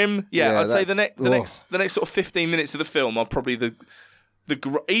is. Grim. Yeah, I'd say the that's- next sort of 15 minutes of the film are probably the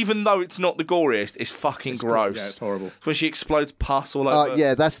even though it's not the goriest, it's fucking gross. Yeah, it's horrible. It's when she explodes pus all over.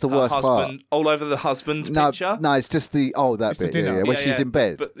 Yeah, that's the her worst part. husband, all over the husband picture. No, it's just that the bit. dinner. Yeah, when she's in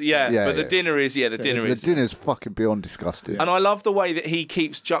bed. But the dinner is the dinner The is. dinner's fucking beyond disgusting. And I love the way that he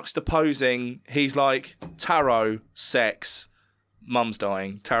keeps juxtaposing. He's like tarot, sex, mum's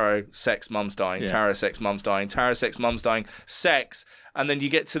dying. Tarot, sex, mum's dying. Yeah. Tarot, sex, mum's dying. Tarot, sex, mum's dying. Sex, and then you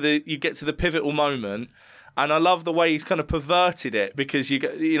get to the pivotal moment. And I love the way he's kind of perverted it because they're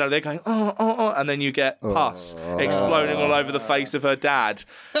going oh, and then you get pus exploding all over the face of her dad,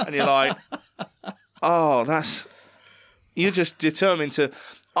 and you're like, you're just determined to.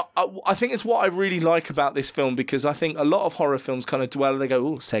 I think it's what I really like about this film because I think a lot of horror films kind of dwell. They go,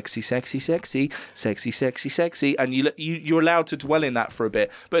 oh, sexy, sexy, sexy, sexy, sexy, sexy, and you're allowed to dwell in that for a bit.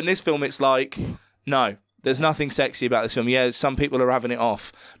 But in this film, it's like, no. There's nothing sexy about this film. Yeah, some people are having it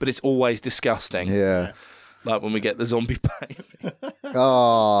off, but it's always disgusting. Yeah. Like when we get the zombie baby.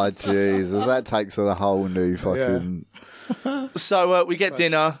 Oh, Jesus. That takes on a whole new fucking... So we get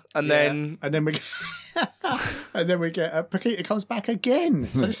dinner, and then we get Paquita comes back again.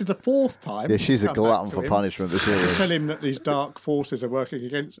 So this is the 4th time. Yeah, she's a come glutton back to for him punishment, this to is. tell him that these dark forces are working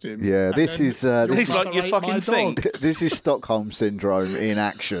against him. Yeah, And this then is... your this He's is- like, mother you ate fucking my think. dog. This is Stockholm Syndrome in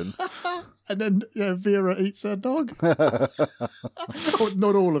action. And then Vera eats her dog.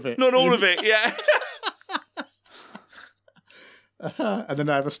 Not all of it. not all of it, yeah. And then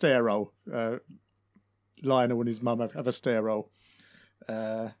they have a stair roll. Lionel and his mum have a stair roll.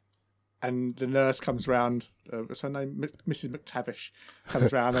 And the nurse comes round, what's her name? Mrs. McTavish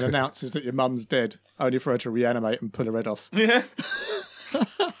comes round and announces that your mum's dead, only for her to reanimate and pull her head off. Yeah.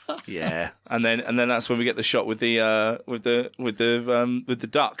 Yeah, and then that's when we get the shot with the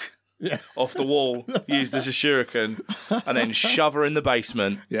duck off the wall used as a shuriken, and then shove her in the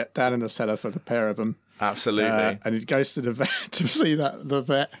basement. Yeah, down in the cellar for the pair of them. Absolutely. And he goes to the vet to see the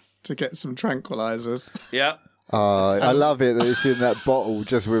vet to get some tranquilizers. Yeah. I love it that it's in that bottle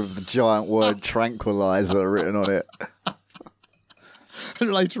just with the giant word tranquilizer written on it.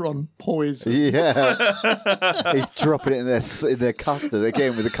 And later on, poison. Yeah. He's dropping it in their custard,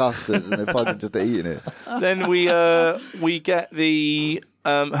 again with the custard, and they're fucking just eating it. Then we get the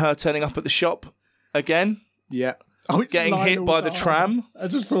her turning up at the shop again. Yeah. Getting hit by the tram. I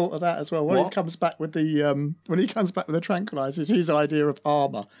just thought of that as well. When he comes back with the tranquilizer, it's his idea of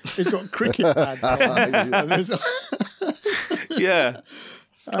armour. He's got cricket pads on. Yeah.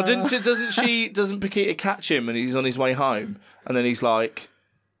 Doesn't Paquita catch him and he's on his way home? And then he's like,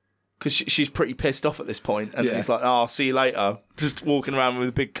 because she's pretty pissed off at this point, and he's like, "Oh, I'll see you later." Just walking around with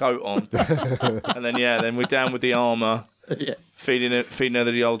a big coat on, and then we're down with the armour, feeding her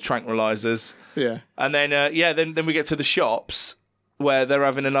the old tranquilizers, and then then we get to the shops where they're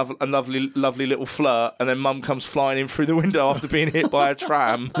having a lovely little flirt, and then Mum comes flying in through the window after being hit by a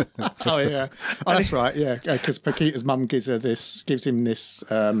tram. Oh yeah, that's right, yeah, because Paquita's mum gives him this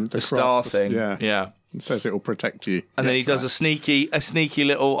the star cross, thing, and says it will protect you. And then he does a sneaky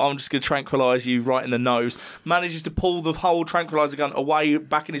little, I'm just going to tranquilise you right in the nose. Manages to pull the whole tranquiliser gun away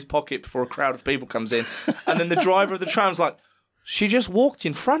back in his pocket before a crowd of people comes in. And then the driver of the tram's like, she just walked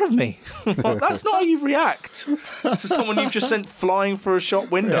in front of me. That's not how you react to someone you've just sent flying through a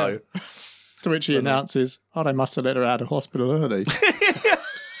shop window. Yeah. To which he announces, they must have let her out of hospital early.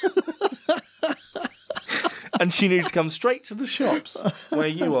 And she needs to come straight to the shops where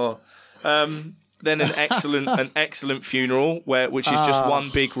you are. Then an excellent funeral, which is just one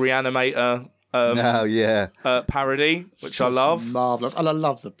big Reanimator parody, which I love. Marvellous. And I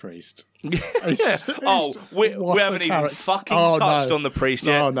love the priest. We haven't even fucking touched on the priest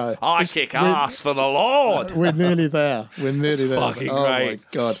yet. Oh, no. I kick ass for the Lord. We're nearly there. It's fucking great. Oh, my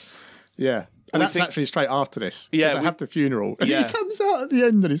God. Yeah. And that's actually straight after this. Yeah. I have the funeral. And he comes out at the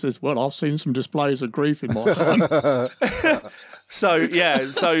end and he says, well, I've seen some displays of grief in my time. So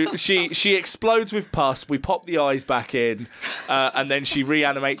she explodes with pus. We pop the eyes back in, and then she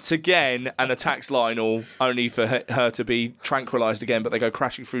reanimates again and attacks Lionel, only for her to be tranquilised again. But they go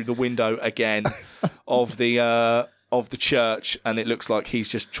crashing through the window again of the church, and it looks like he's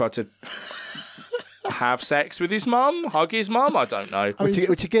just tried to have sex with his mum, hug his mum. I don't know.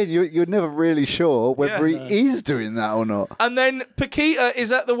 Which again, you're never really sure whether he is doing that or not. And then Paquita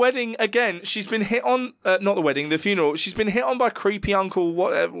is at the wedding again. She's been hit on, not the wedding, the funeral. She's been hit on by creepy uncle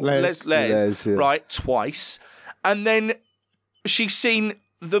Les, right, twice. And then she's seen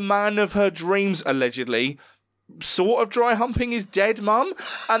the man of her dreams, allegedly, sort of dry humping his dead mum.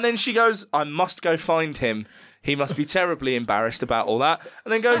 And then she goes, I must go find him. He must be terribly embarrassed about all that,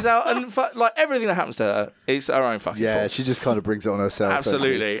 and then goes out and everything that happens to her, it's her own fucking fault. Yeah, she just kind of brings it on herself.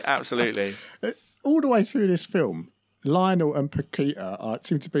 Absolutely. All the way through this film, Lionel and Paquita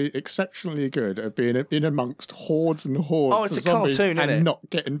seem to be exceptionally good at being in amongst hordes and hordes of zombies cartoon, isn't it? Not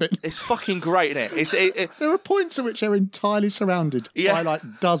getting bitten. It's fucking great, isn't it? There are points at which they're entirely surrounded by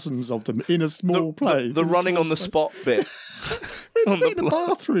dozens of them in a small place. The running on the spot bit. We've been in the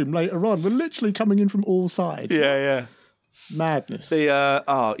bathroom later on. We're literally coming in from all sides. Yeah. Madness. So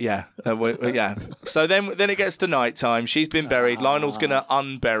then it gets to night time. She's been buried. Lionel's gonna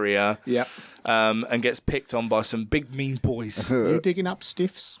unbury her. Yep. And gets picked on by some big mean boys. Are you digging up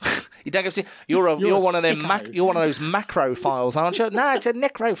stiffs? You're one of them. You're one of those macrophiles, aren't you? No, it's a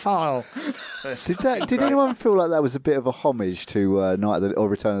necrophile. Did anyone feel like that was a bit of a homage to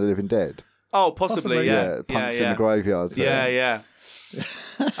Return of the Living Dead? Oh, possibly, yeah. Punks in the graveyard thing. Yeah.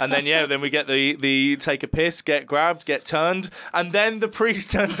 And then we get the take a piss, get grabbed, get turned, and then the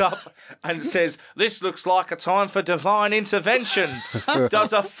priest turns up and says, "This looks like a time for divine intervention."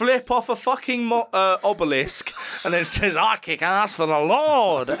 Does a flip off a fucking obelisk, and then says, "I kick ass for the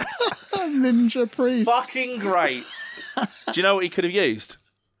Lord." Ninja priest. Fucking great. Do you know what he could have used?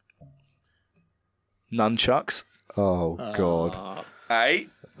 Nunchucks. Oh God. Hey.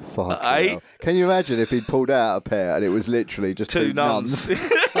 Fuck. Can you imagine if he'd pulled out a pair and it was literally just two nuns?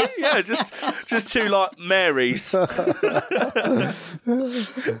 Yeah, just two Marys. That's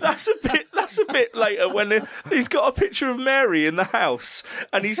a bit later when he's got a picture of Mary in the house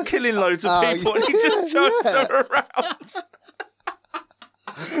and he's killing loads of people and he just turns her around.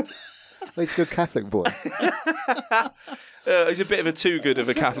 He's a good Catholic boy. He's a bit of a too good of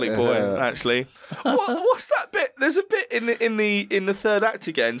a Catholic boy, actually. What's that bit? There's a bit in the third act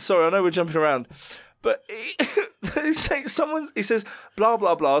again. Sorry, I know we're jumping around, but he says blah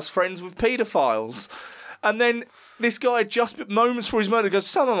blah blah's friends with paedophiles, and then this guy just moments before his murder goes,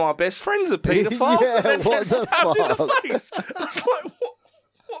 "Some of my best friends are paedophiles," and then gets stabbed in the face. I was like,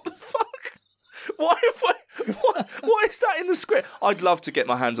 what the fuck? Why is that in the script? I'd love to get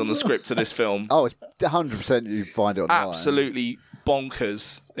my hands on the script to this film. Oh, it's 100% you find it online. Absolutely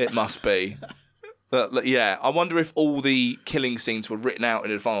bonkers it must be. But, yeah, I wonder if all the killing scenes were written out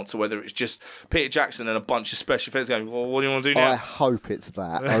in advance or whether it's just Peter Jackson and a bunch of special effects going, well, what do you want to do now? I hope it's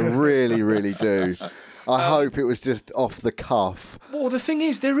that. I really, really do. I hope it was just off the cuff. Well, the thing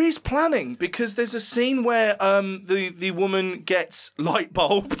is, there is planning because there's a scene where the woman gets light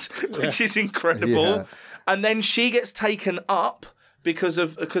bulbed, which is incredible, Yeah. and then she gets taken up because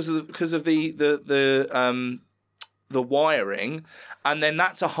of the wiring, and then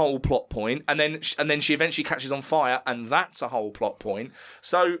that's a whole plot point, and then she eventually catches on fire, and that's a whole plot point.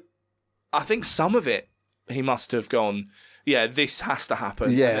 So, I think some of it he must have gone, yeah, this has to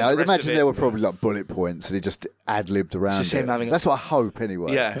happen. Yeah, I'd imagine there were probably like bullet points and he just ad-libbed around just it. him having That's what I hope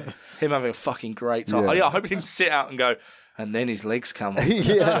anyway. Yeah, him having a fucking great time. Yeah. Oh, yeah, I hope he didn't sit out and go, and then his legs come off.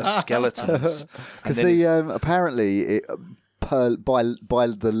 Yeah. Just skeletons. Because apparently, by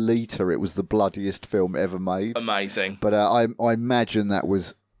the litre, it was the bloodiest film ever made. Amazing. But I imagine that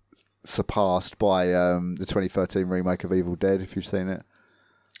was surpassed by the 2013 remake of Evil Dead, if you've seen it.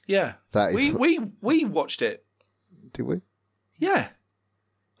 Yeah. That is... We watched it. Did we? Yeah.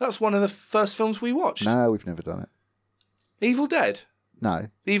 That's one of the first films we watched. No, we've never done it. Evil Dead? No.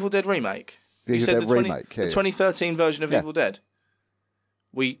 The Evil Dead remake? The Evil Dead remake, the 2013 version of Yeah. Evil Dead?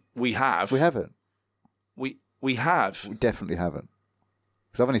 We have. We haven't. We have. We definitely haven't.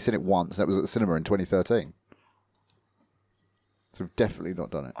 Because I've only seen it once, and that was at the cinema in 2013. So we've definitely not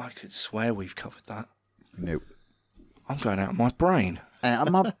done it. I could swear we've covered that. Nope. I'm going out of my brain.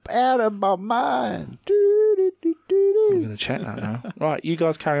 I'm out of my mind. I'm going to check that now. Right, you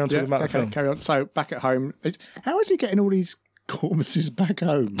guys carry on talking about the film. Carry on. So back at home, how is he getting all these corpses back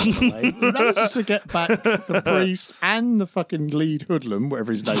home? By the way? He manages to get back the priest and the fucking lead hoodlum,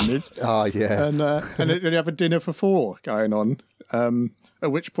 whatever his name is. Oh, yeah. And then you have a dinner for four going on.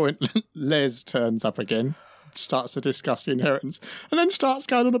 At which point Les turns up again, starts to discuss the inheritance, and then starts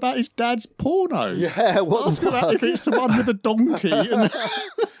going on about his dad's pornos. Yeah, what the Asking about fuck? if it's the one with the donkey. And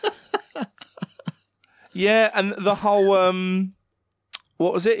Yeah, and the whole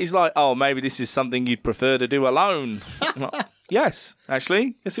what was it? He's like, oh, maybe this is something you'd prefer to do alone. I'm like, yes,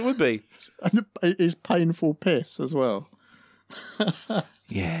 actually, yes, it would be. and his painful piss as well.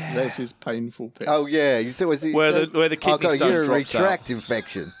 Yeah, There's his painful piss. Oh, yeah. Where the kidney I've got a stone urinary drops out. tract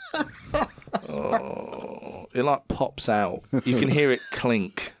infection. Oh, it like pops out. You can hear it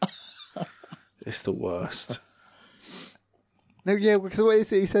clink. It's the worst. No, yeah, because what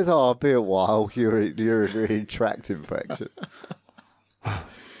is it? He says, "Oh, I'll be a while. Urinary tract infection."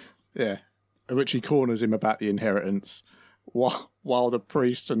 Yeah. At which he corners him about the inheritance while the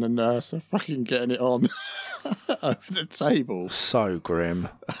priest and the nurse are fucking getting it on over the table. So grim.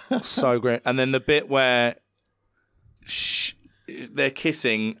 So grim. And then the bit where they're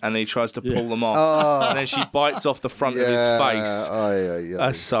kissing and he tries to pull them off. And then she bites off the front of his face. Oh, yeah.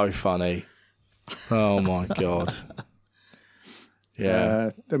 That's so funny. Oh, my God.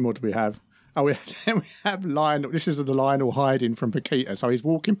 Yeah. Then what do we have? Oh, we have Lionel. This is the Lionel hiding from Paquita. So he's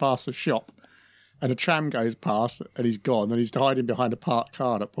walking past the shop and a tram goes past and he's gone and he's hiding behind a parked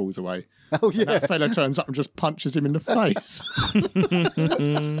car that pulls away. Oh, yeah. And that fella turns up and just punches him in the face.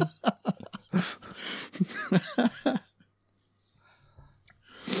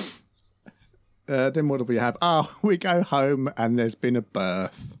 Then what do we have? Oh, we go home and there's been a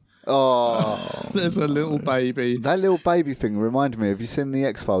birth. Oh, There's a little baby. that little baby thing reminded me. Have you seen the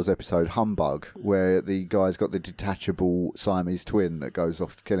X-Files episode Humbug, where the guy's got the detachable Siamese twin that goes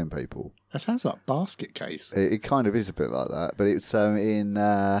off killing people? That sounds like Basket Case. It kind of is a bit like that, but it's in.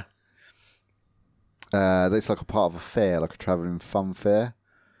 It's like a part of a fair, like a travelling fun fair,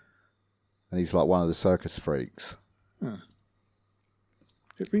 and he's like one of the circus freaks.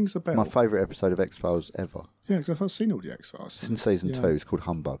 It rings a bell. My favourite episode of X-Files ever. Yeah, because I've seen all the X-Files. It's in season 2. It's called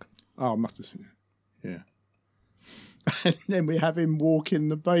Humbug. Oh, I must have seen it. Yeah. And then we have him walking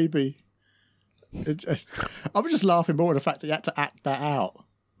the baby. I was just laughing more at the fact that he had to act that out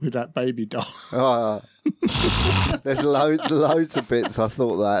with that baby doll. There's loads of bits. I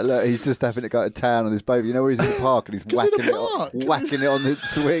thought that. Look, he's just having to go to town on his baby. You know where he's in the park and he's whacking it on the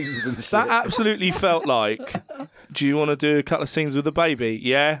swings and shit. That absolutely felt like, do you want to do a couple of scenes with the baby?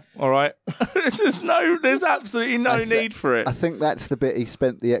 Yeah? All right. There's absolutely no need for it. I think that's the bit he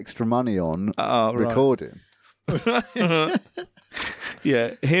spent the extra money on Right. recording.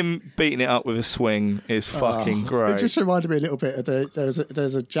 Yeah, him beating it up with a swing is fucking great. It just reminded me a little bit of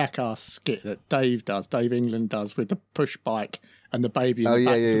there's a Jackass skit that Dave England does with the push bike and the baby in the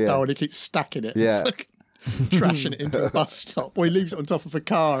back of the doll and he keeps stacking it. Yeah. And trashing it into a bus stop. Or he leaves it on top of a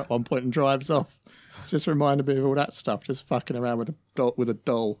car at one point and drives off. Just reminded me of all that stuff. Just fucking around with a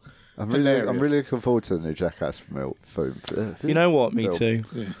doll. I'm really looking forward to the new Jackass film. You know what? Me too.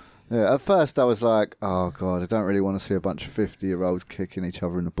 Yeah, at first I was like, oh God, I don't really want to see a bunch of 50-year-olds kicking each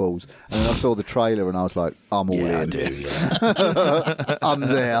other in the balls. And then I saw the trailer and I was like, I'm all in. I do, yeah. I'm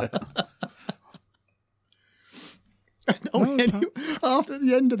there. After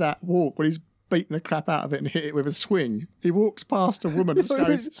the end of that walk, when he's beating the crap out of it and hit it with a swing, he walks past a woman and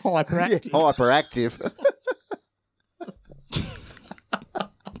goes, it's hyperactive. Yeah, hyperactive.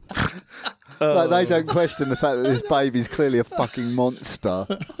 Like, they don't question the fact that this baby's clearly a fucking monster.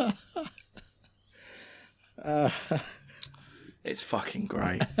 It's fucking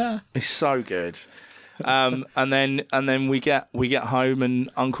great. It's so good. And then we get home and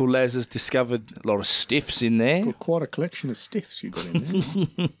Uncle Les has discovered a lot of stiffs in there. Got quite a collection of stiffs you got in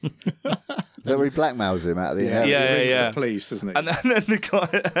there. Is that where he blackmails him out of the inheritance? Yeah. The police, doesn't he? And then the guy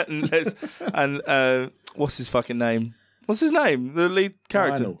and Les and what's his fucking name? What's his name? The lead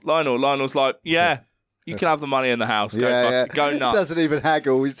character, Lionel. Lionel's like, yeah. You can have the money in the house. Go nuts. Doesn't even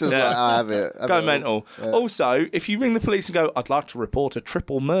haggle. He's just like, I have it. Go mental. Yeah. Also, if you ring the police and go, I'd like to report a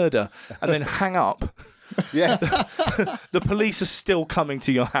triple murder, and then hang up, the police are still coming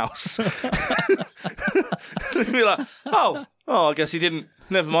to your house. They'd be like, oh, I guess he didn't.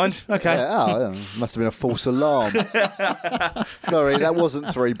 Never mind. Okay. Yeah, must have been a false alarm. Sorry, that wasn't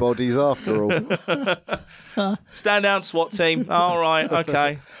 3 bodies after all. Stand down, SWAT team. All right,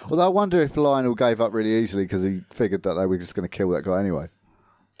 okay. Well, I wonder if Lionel gave up really easily because he figured that they were just going to kill that guy anyway.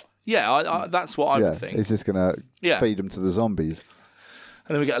 Yeah, that's what I would think. He's just going to feed them to the zombies.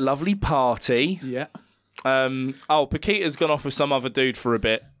 And then we get a lovely party. Yeah. Paquita's gone off with some other dude for a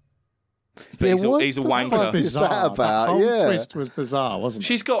bit. But he's a wanker. What was that about? The whole twist was bizarre, wasn't it?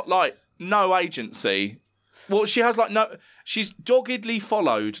 She's got no agency. Well, she has she's doggedly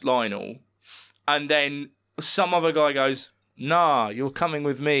followed Lionel, and then some other guy goes, "Nah, you're coming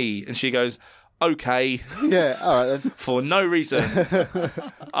with me," and she goes, "Okay." Yeah, all right then. For no reason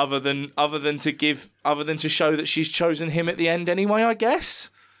other than to show that she's chosen him at the end anyway, I guess,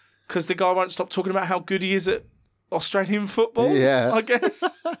 because the guy won't stop talking about how good he is at Australian football. Yeah, I guess.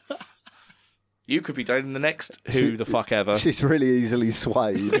 You could be dating the next the fuck ever. She's really easily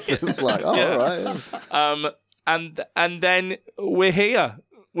swayed. Just like, all right. And then we're here.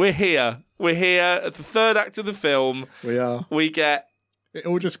 We're here at the third act of the film. We are. We get... It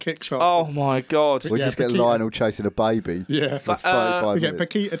all just kicks off. Oh, my God. We just get Lionel chasing a baby. Yeah. For 35 we minutes. get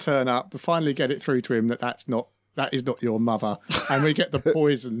Paquita turn up. We finally get it through to him that is not your mother. And we get the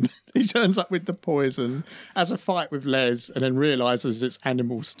poison. He turns up with the poison, has a fight with Les, and then realises it's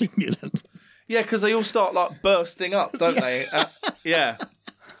animal stimulant. Yeah, because they all start bursting up, don't they? Yeah.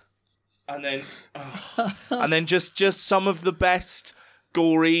 And then just some of the best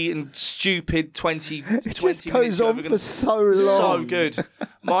gory and stupid 20 minutes. It just goes on for so long. So good.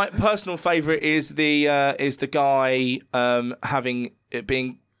 My personal favourite is the guy having it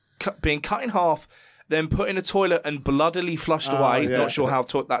being cut in half, then put in a toilet and bloodily flushed away. Yeah. Not sure how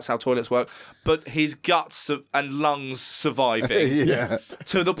that's how toilets work, but his guts and lungs surviving. Yeah.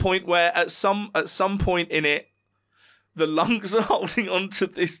 To the point where at some point in it, the lungs are holding onto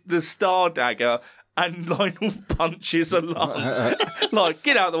the star dagger, and Lionel punches a lung,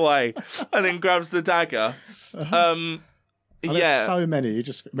 get out of the way, and then grabs the dagger. There's so many.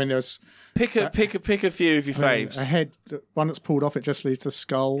 There's pick a few of your faves. A head, one that's pulled off, it just leaves the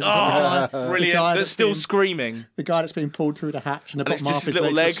skull. Oh, brilliant! That's still screaming. The guy that's been pulled through the hatch and the bottom half of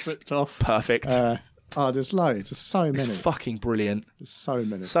his legs stripped off. Perfect. There's loads. There's so many. It's fucking brilliant. There's so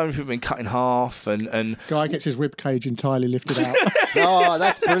many. So many people been cut in half, and guy gets his rib cage entirely lifted out. Oh,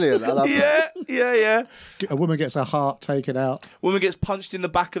 that's brilliant. I love that. Yeah. A woman gets her heart taken out. Woman gets punched in the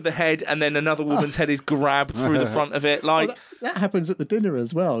back of the head, and then another woman's head is grabbed through the front of it. That happens at the dinner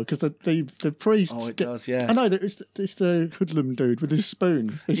as well, because the priest. Oh, it does, yeah. I know that it's the hoodlum dude with his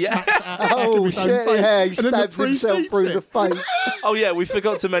spoon. He shit! Yeah, he stabs himself through the face. Oh yeah, we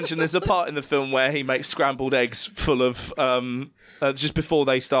forgot to mention there's a part in the film where he makes scrambled eggs full of just before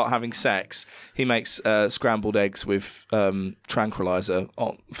they start having sex. He makes scrambled eggs with tranquilizer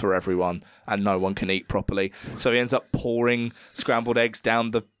for everyone, and no one can eat properly. So he ends up pouring scrambled eggs down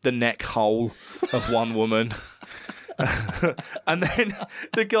the neck hole of one woman. And then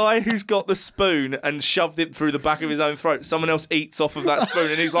the guy who's got the spoon and shoved it through the back of his own throat, someone else eats off of that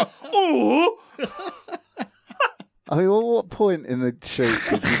spoon, and he's like, "Oh!" I mean, what point in the shoot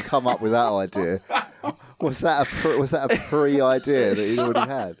did you come up with that idea? Was that a pre-idea that he'd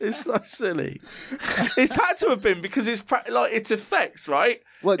already had? It's so silly. It's had to have been, because it's it's effects, right?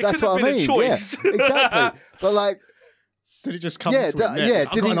 Well, that's what I mean. A choice. Yeah, exactly. But Did it just come Yeah, to him?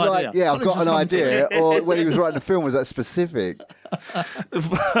 did he like? Yeah, I've got an idea. Or when he was writing the film, was that specific?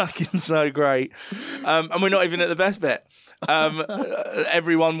 Fucking so great. And we're not even at the best bit.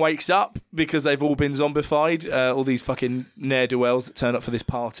 Everyone wakes up because they've all been zombified. All these fucking ne'er-do-wells that turn up for this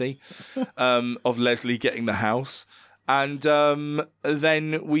party of Leslie getting the house. And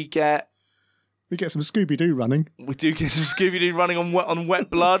then we get some Scooby-Doo running. We do get some Scooby-Doo running on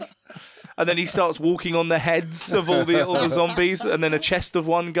wet blood. And then he starts walking on the heads of all the zombies, and then a chest of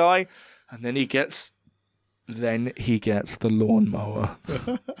one guy, and then he gets the lawnmower.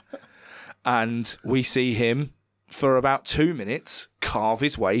 And we see him for about 2 minutes carve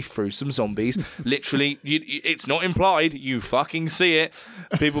his way through some zombies. Literally, it's not implied, you fucking see it.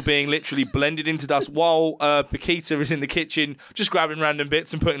 People being literally blended into dust while Paquita is in the kitchen just grabbing random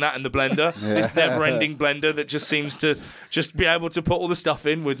bits and putting that in the blender. Yeah. This never-ending blender that just seems to just be able to put all the stuff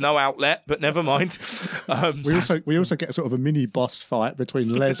in with no outlet, but never mind. We also get sort of a mini boss fight between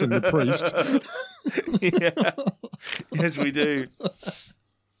Les and the priest. Yeah. Yes, we do.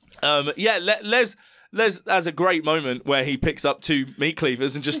 Les has a great moment where he picks up 2 meat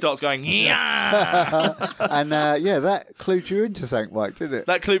cleavers and just starts going, yeah! And that clued you into something, Mike, didn't it?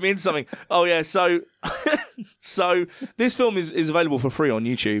 That clued me into something. Oh, yeah, so this film is available for free on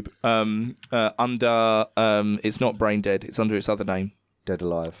YouTube under, it's not Brain Dead, it's under its other name. Dead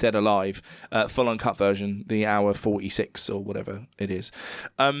Alive. Dead Alive. Full uncut version, the hour 46 or whatever it is.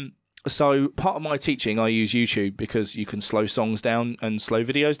 So part of my teaching, I use YouTube because you can slow songs down and slow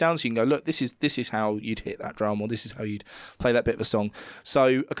videos down. So you can go, look, this is how you'd hit that drum, or this is how you'd play that bit of a song.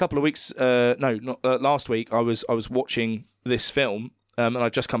 So a couple of weeks, last week, I was watching this film, and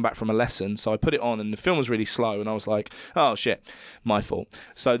I'd just come back from a lesson. So I put it on, and the film was really slow, and I was like, oh shit, my fault.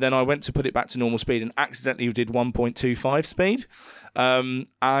 So then I went to put it back to normal speed and accidentally did 1.25 speed,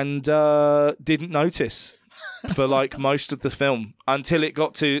 and didn't notice for like most of the film until it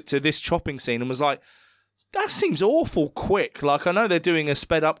got to this chopping scene and was like, that seems awful quick. Like, I know they're doing a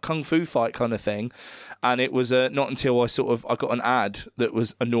sped up kung fu fight kind of thing, and it was not until I got an ad that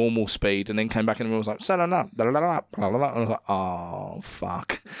was a normal speed and then came back and it was like, and I was like, oh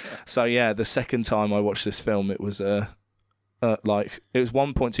fuck. So yeah, the second time I watched this film, it was like it was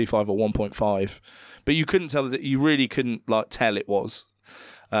 1.25 or 1.5, but you couldn't tell that, you really couldn't like tell it was.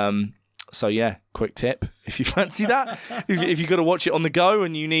 So yeah, quick tip if you fancy that. if you've got to watch it on the go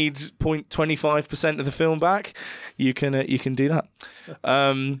and you need 0.25% of the film back, you can do that.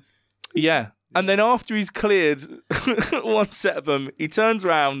 Yeah, and then after he's cleared one set of them, he turns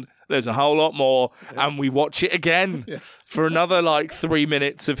around. There's a whole lot more, and we watch it again for another like 3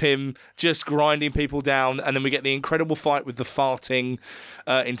 minutes of him just grinding people down, and then we get the incredible fight with the farting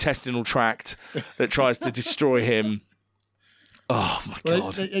intestinal tract that tries to destroy him. Oh, my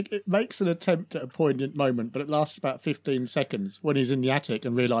God. It makes an attempt at a poignant moment, but it lasts about 15 seconds when he's in the attic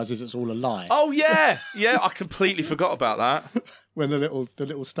and realises it's all a lie. Oh, yeah. Yeah, I completely forgot about that. When the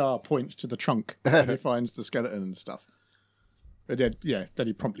little star points to the trunk and he finds the skeleton and stuff. But then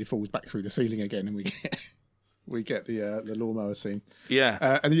he promptly falls back through the ceiling again, and we get the lawnmower scene.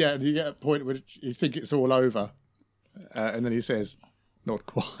 Yeah. And you get a point where you think it's all over, and then he says, not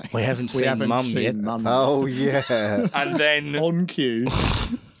quite. We haven't seen Mum yet. Oh, yeah. And then on cue,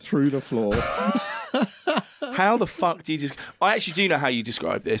 through the floor. How the fuck do you just... I actually do know how you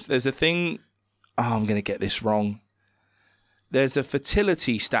describe this. There's a thing... Oh, I'm going to get this wrong. There's a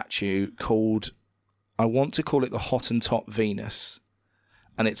fertility statue called... I want to call it the Hottentot Venus.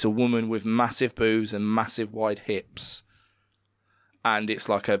 And it's a woman with massive boobs and massive wide hips. And it's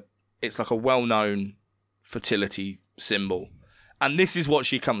like a well-known fertility symbol. And this is what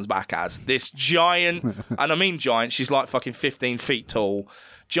she comes back as. This giant, and I mean giant, she's like fucking 15 feet tall.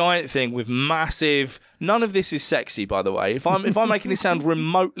 Giant thing with massive... None of this is sexy, by the way. If I'm making this sound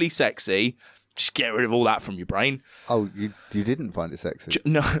remotely sexy, just get rid of all that from your brain. Oh, you didn't find it sexy?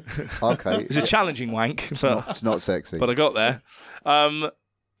 No. Okay. It's a challenging wank. It's not sexy. But I got there.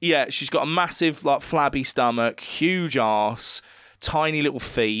 Yeah, she's got a massive, like, flabby stomach, huge arse, tiny little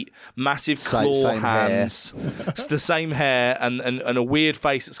feet, massive claw hands. It's the same hair and a weird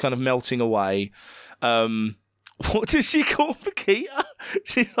face that's kind of melting away. What does she call Paquita?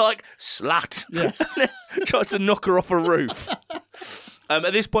 She's like, slut. Yeah. Tries to knock her off a roof.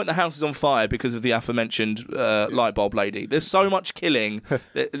 At this point, the house is on fire because of the aforementioned light bulb lady. There's so much killing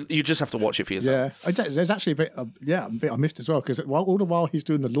that you just have to watch it for yourself. Yeah, there's actually a bit I missed as well, because all the while he's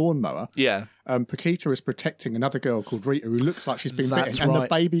doing the lawnmower, Paquita is protecting another girl called Rita who looks like she's been bitten, and the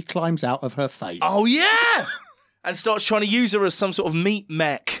baby climbs out of her face. Oh yeah, and starts trying to use her as some sort of meat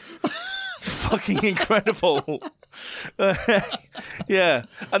mech. It's fucking incredible. Yeah,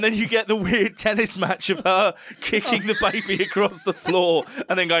 and then you get the weird tennis match of her kicking the baby across the floor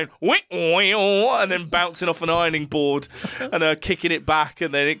and then going and then bouncing off an ironing board and her kicking it back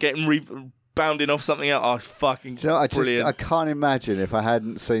and then it getting bounding off something else. Oh, fucking brilliant. I can't imagine if I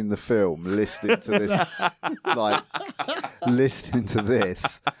hadn't seen the film listening to this,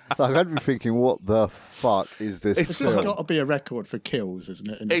 I'd be thinking, what the fuck is this It's film? just got to be a record for kills, isn't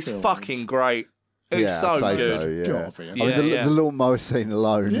it? It's fucking great. It's so I'd say good. so, yeah. Gotta be, I mean, the lawnmower scene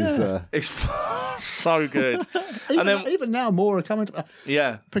alone is... It's so good. Even now, more are coming to...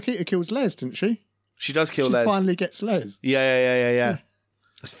 Yeah. Paquita kills Les, didn't she? She does kill She Les. finally gets Les. Yeah.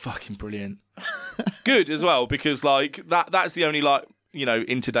 It's fucking brilliant. Good as well, because like that's the only, like, you know,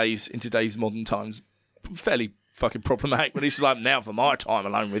 in today's modern times, fairly fucking problematic. But he's like, now for my time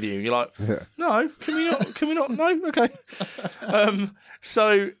alone with you. You're like, no, can we not? No, okay.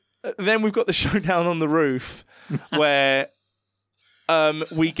 So then we've got the showdown on the roof where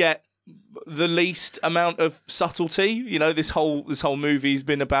we get the least amount of subtlety. You know, this whole movie's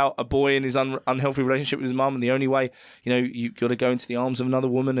been about a boy and his unhealthy relationship with his mum, and the only way, you know, you've got to go into the arms of another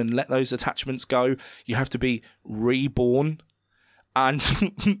woman and let those attachments go. You have to be reborn. And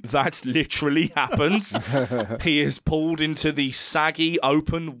that literally happens. He is pulled into the saggy,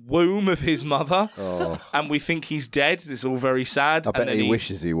 open womb of his mother, and we think he's dead. It's all very sad. I bet he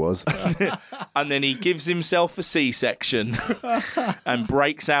wishes he was. And then he gives himself a C-section and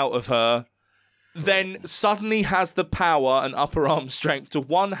breaks out of her. Then suddenly has the power and upper arm strength to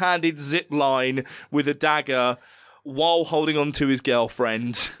one-handed zip line with a dagger while holding on to his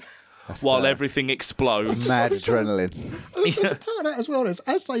girlfriend. While everything explodes. Mad adrenaline. There's a part of that as well.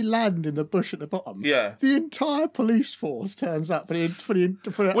 As they land in the bush at the bottom, Yeah. the entire police force turns up for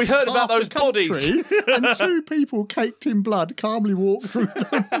We heard about those bodies. And 2 people caked in blood calmly walk through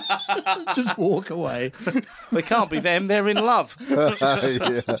them. Just walk away. They can't be them, they're in love. Oh,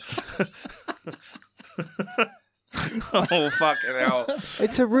 fucking hell.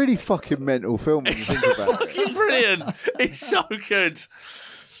 It's a really fucking mental film when you think about it. Fucking brilliant. It's so good.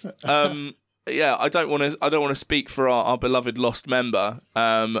 Yeah, I don't want to speak for our beloved lost member,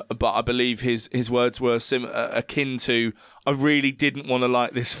 but I believe his words were akin to, I really didn't want to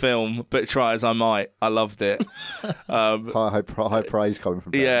like this film, but try as I might, I loved it. High praise coming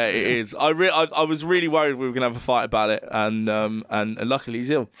from Dan. Yeah, it is. I was really worried we were going to have a fight about it, and luckily he's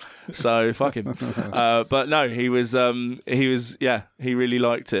ill, so fuck him. But no, he was he really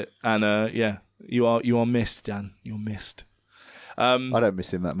liked it, and you are missed, Dan. You're missed. I don't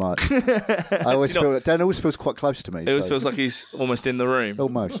miss him that much. I always feel that Dan always feels quite close to me. It always feels like he's almost in the room.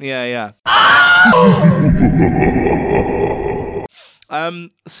 Almost. Yeah.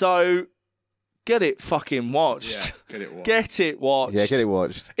 So get it fucking watched. Yeah, get it watched. Get it watched. Yeah, get it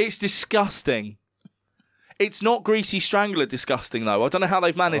watched. It's disgusting. It's not Greasy Strangler disgusting though. I don't know how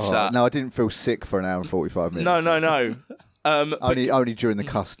they've managed that. No, I didn't feel sick for an hour and 45 minutes. No. Only during the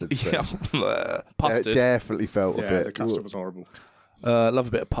custard scene. Yeah, pustard. It definitely felt a bit. The custard was horrible. Love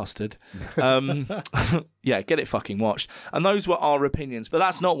a bit of pustard. Yeah, get it fucking watched. And those were our opinions, but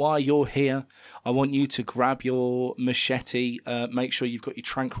that's not why you're here. I want you to grab your machete, make sure you've got your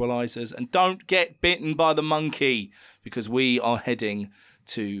tranquilizers, and don't get bitten by the monkey, because we are heading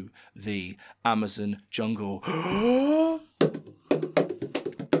to the Amazon jungle. Boom,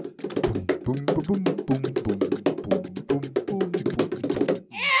 boom, boom, boom, boom, boom, boom.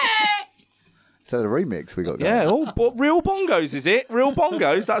 Is that a remix we got going? Yeah, real bongos, is it? Real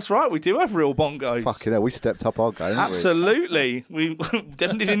bongos, that's right, we do have real bongos. Fucking hell, we stepped up our game. Absolutely. We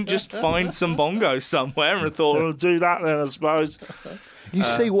definitely didn't just find some bongos somewhere and thought, we'll do that then, I suppose. You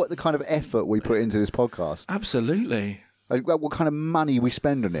see what the kind of effort we put into this podcast? Absolutely. Like, what kind of money we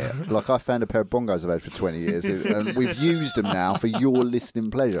spend on it. Like, I found a pair of bongos I've had for 20 years, and we've used them now for your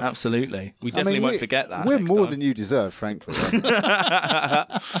listening pleasure. Absolutely. We definitely won't forget that. We're more than you deserve, frankly.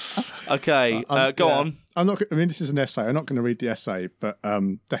 Okay, go on. I'm not. I mean, this is an essay. I'm not going to read the essay, but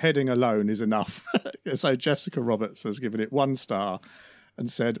the heading alone is enough. So Jessica Roberts has given it 1 star and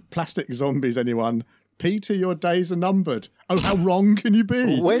said, "Plastic zombies, anyone? Peter, your days are numbered. Oh, how wrong can you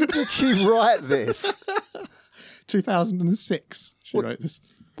be?" When did she write this? 2006. She wrote this.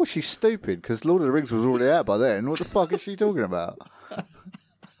 Well, she's stupid, because Lord of the Rings was already out by then. What the fuck is she talking about?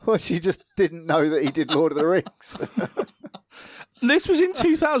 Well, she just didn't know that he did Lord of the Rings. This was in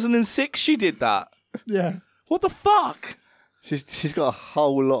 2006 she did that. Yeah. What the fuck? She's got a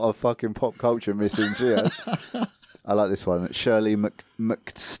whole lot of fucking pop culture missing. She has. I like this one. Shirley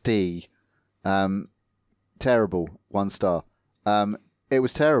McStee. Terrible. 1 star. It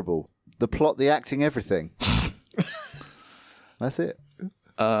was terrible. The plot, the acting, everything. That's it.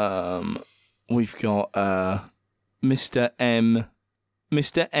 We've got Mr. M.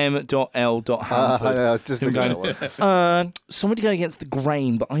 Mr. M.L. I Hanford. know, I was just looking at that one. Sorry to go against the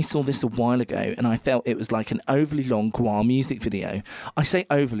grain, but I saw this a while ago and I felt it was like an overly long GWAR music video. I say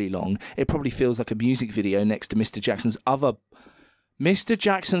overly long. It probably feels like a music video next to Mr. Jackson's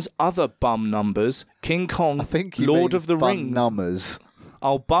other bum numbers, King Kong, I think you Lord mean of the bum Rings. numbers.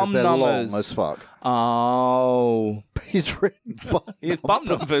 Oh, bum They're numbers. long as fuck. Oh. He's written Bum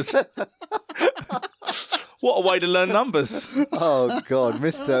numbers. What a way to learn numbers. Oh, God.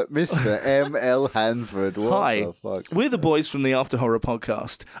 Mr. M.L. Hanford. What Hi, the fuck? we're the boys from the After Horror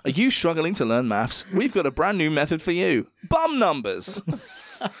podcast. Are you struggling to learn maths? We've got a brand new method for you. Bum numbers.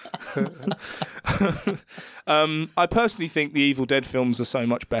 I personally think the Evil Dead films are so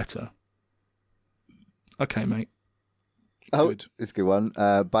much better. Okay, mate. Oh, Good. it's a good one.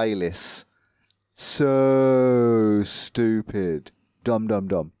 Bayliss. So stupid. Dumb.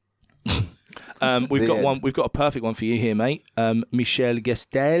 We've The got end. one. We've got a perfect one for you here, mate. Michel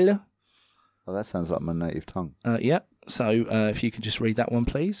Gestel. Oh, that sounds like my native tongue. Yeah. So if you could just read that one,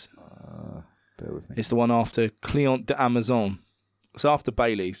 please. Bear with me. It's the one after Client d'Amazon. It's after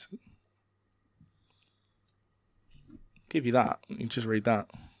Bailey's. Give you that. You can just read that.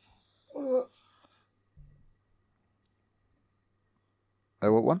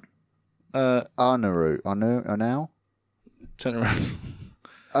 Oh, what one? Arnaud. Turn around.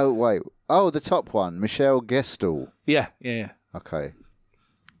 Oh, wait. Oh, the top one. Michel Gestel. Yeah. Okay.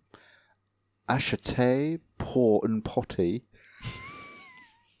 Acheter, Port and Potty.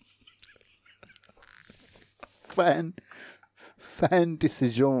 Fan de ce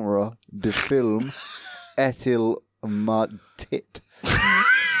genre de film est-il matit?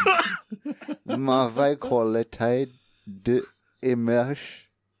 Mauvaise qualité de image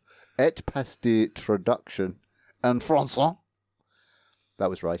et pas de traduction en français. That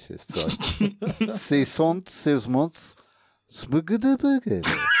was racist, sorry. Ce sont ces months.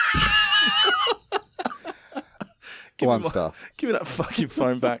 One star. Give me that fucking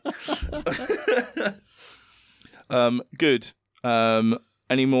phone back. Good.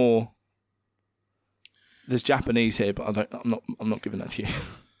 Any more? There's Japanese here, but I'm not giving that to you.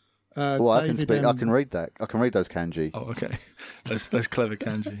 Well, I can speak. I can read that. I can read those kanji. Oh, okay. That's clever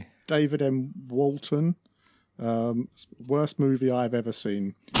kanji. David M. Walton. Worst movie I've ever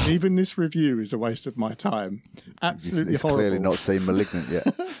seen. Even this review is a waste of my time. Absolutely He's horrible. clearly not seen Malignant yet.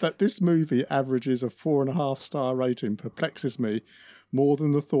 That this movie averages a 4.5-star rating perplexes me more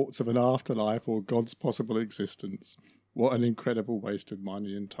than the thoughts of an afterlife or God's possible existence. What an incredible waste of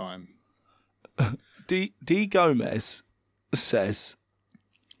money and time. D. Gomez says,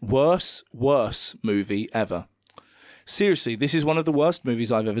 worst movie ever. Seriously, this is one of the worst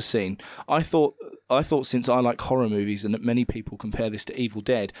movies I've ever seen. I thought since I like horror movies and that many people compare this to Evil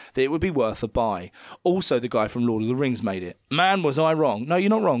Dead, that it would be worth a buy. Also, the guy from Lord of the Rings made it. Man, was I wrong. No, you're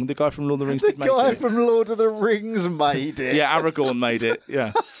not wrong. The guy from Lord of the Rings did make it. The guy from Lord of the Rings made it. Yeah, Aragorn made it.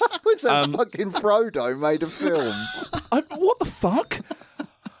 Yeah. Was that fucking Frodo made a film? What the fuck?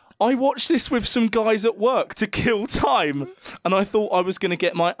 I watched this with some guys at work to kill time, and I thought I was going to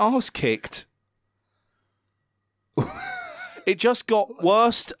get my ass kicked. It just got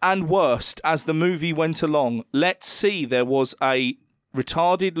worse and worse as the movie went along. Let's see, there was a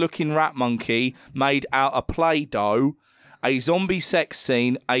retarded-looking rat monkey made out of Play-Doh, a zombie sex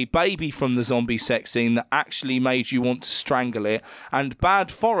scene, a baby from the zombie sex scene that actually made you want to strangle it, and bad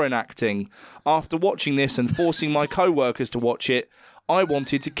foreign acting. After watching this and forcing my co-workers to watch it, I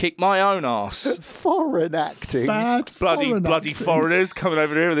wanted to kick my own ass. Foreign acting. Bloody foreigners coming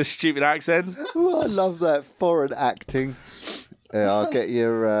over here with a stupid accent. Oh, I love that foreign acting. Yeah, I'll get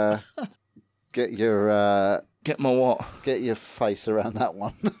your Get my what? get your face around that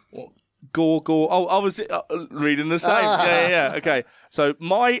one. Gore. Oh, I was reading the same. Yeah. Okay. So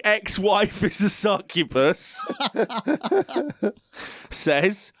my ex-wife is a succubus.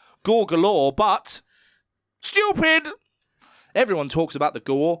 Says gore galore, but stupid. Everyone talks about the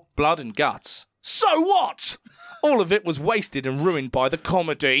gore, blood and guts. So what? All of it was wasted and ruined by the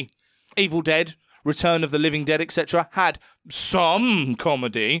comedy. Evil Dead, Return of the Living Dead, etc. had some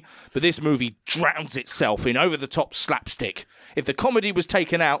comedy, but this movie drowns itself in over-the-top slapstick. If the comedy was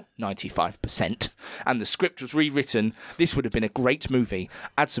taken out, 95%, and the script was rewritten, this would have been a great movie.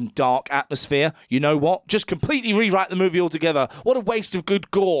 Add some dark atmosphere. You know what? Just completely rewrite the movie altogether. What a waste of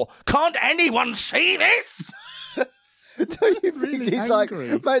good gore. Can't anyone see this? Don't you Really think it's angry.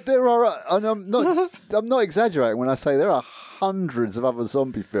 like, mate, there are, and I'm not exaggerating when I say there are hundreds of other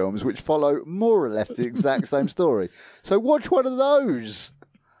zombie films which follow more or less the exact same story. So watch one of those.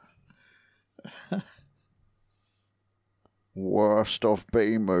 Worst of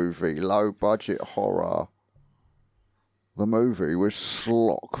B-movie, low budget horror. The movie was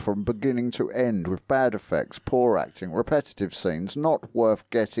slog from beginning to end with bad effects, poor acting, repetitive scenes, not worth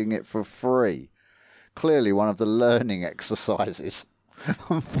getting it for free. Clearly one of the learning exercises.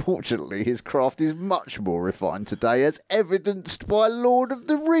 Unfortunately, his craft is much more refined today, as evidenced by Lord of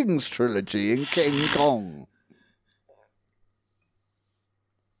the Rings trilogy and King Kong.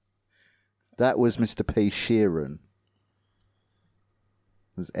 That was Mr. P. Sheeran.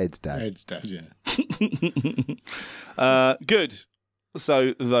 It was Ed's dad. Ed's dad, yeah. Good.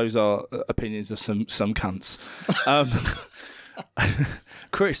 So those are opinions of some cunts.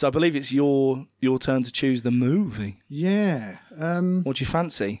 Chris, I believe it's your turn to choose the movie. Yeah. What do you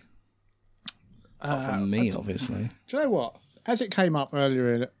fancy? Apart from me, obviously. Do you know what? As it came up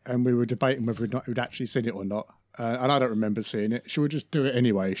earlier and we were debating whether or not we'd actually seen it or not, and I don't remember seeing it, should we just do it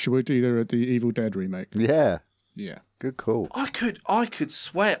anyway? Should we do the Evil Dead remake? Yeah. Yeah. Good call. I could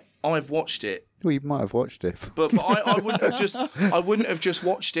swear I've watched it. Well, you might have watched it. But I wouldn't have just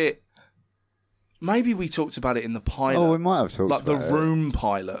watched it. Maybe we talked about it in the pilot. Oh, we might have talked like about the it. Room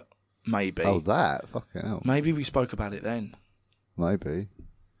pilot, maybe. Oh, that? Fucking hell. Maybe we spoke about it then. Maybe.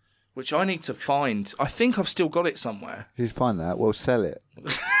 Which I need to find. I think I've still got it somewhere. If you find that, we'll sell it.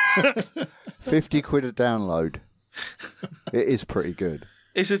 50 quid a download. It is pretty good.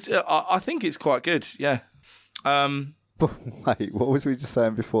 I think it's quite good, yeah. Wait, what was we just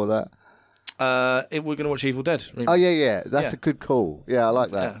saying before that? We're going to watch Evil Dead. Oh, yeah. That's Yeah. a good call. Yeah, I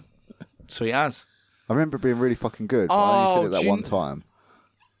like that. Yeah. Sweet as. I remember it being really fucking good, but I only seen it that one time.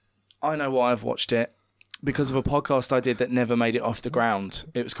 I know why I've watched it. Because of a podcast I did that never made it off the ground.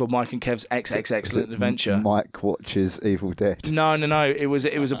 It was called Mike and Kev's XX Excellent Adventure. Mike watches Evil Dead. No. It was a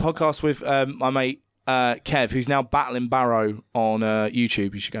podcast with my mate Kev, who's now battling Barrow on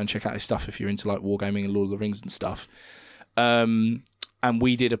YouTube. You should go and check out his stuff if you're into like wargaming and Lord of the Rings and stuff. And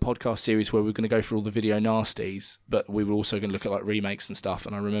we did a podcast series where we were going to go through all the video nasties, but we were also going to look at like remakes and stuff.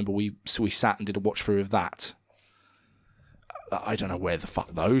 And I remember we sat and did a watch through of that. I don't know where the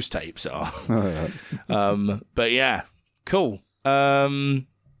fuck those tapes are. But yeah, cool.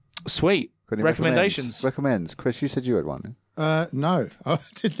 Sweet. Recommendations. Recommends. Chris, you said you had one. No. I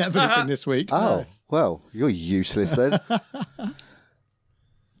didn't have anything this week. Oh, No. well, you're useless then.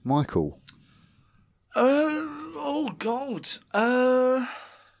 Michael. Oh God. I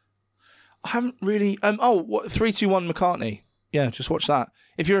haven't really. 3-2-1 McCartney. Yeah, just watch that.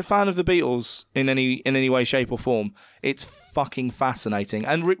 If you're a fan of the Beatles in any way, shape, or form, it's fucking fascinating.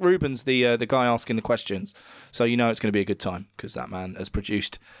 And Rick Rubin's the guy asking the questions, so you know it's going to be a good time because that man has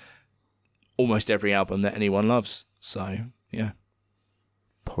produced almost every album that anyone loves. So yeah.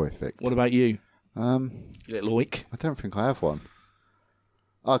 Perfect. What about you? You little weak. I don't think I have one.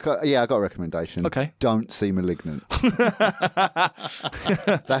 I got a recommendation. Okay. Don't see Malignant.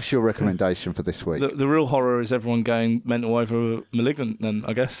 That's your recommendation for this week. The real horror is everyone going mental over Malignant, then,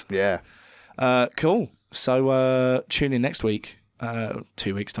 I guess. Yeah. Cool. So tune in next week,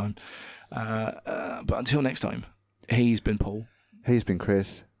 2 weeks' time. But until next time, he's been Paul. He's been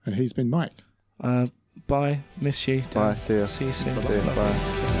Chris. And he's been Mike. Bye. Miss you. Bye. See you. See you soon. See you. Bye.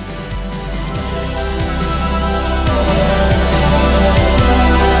 Kiss.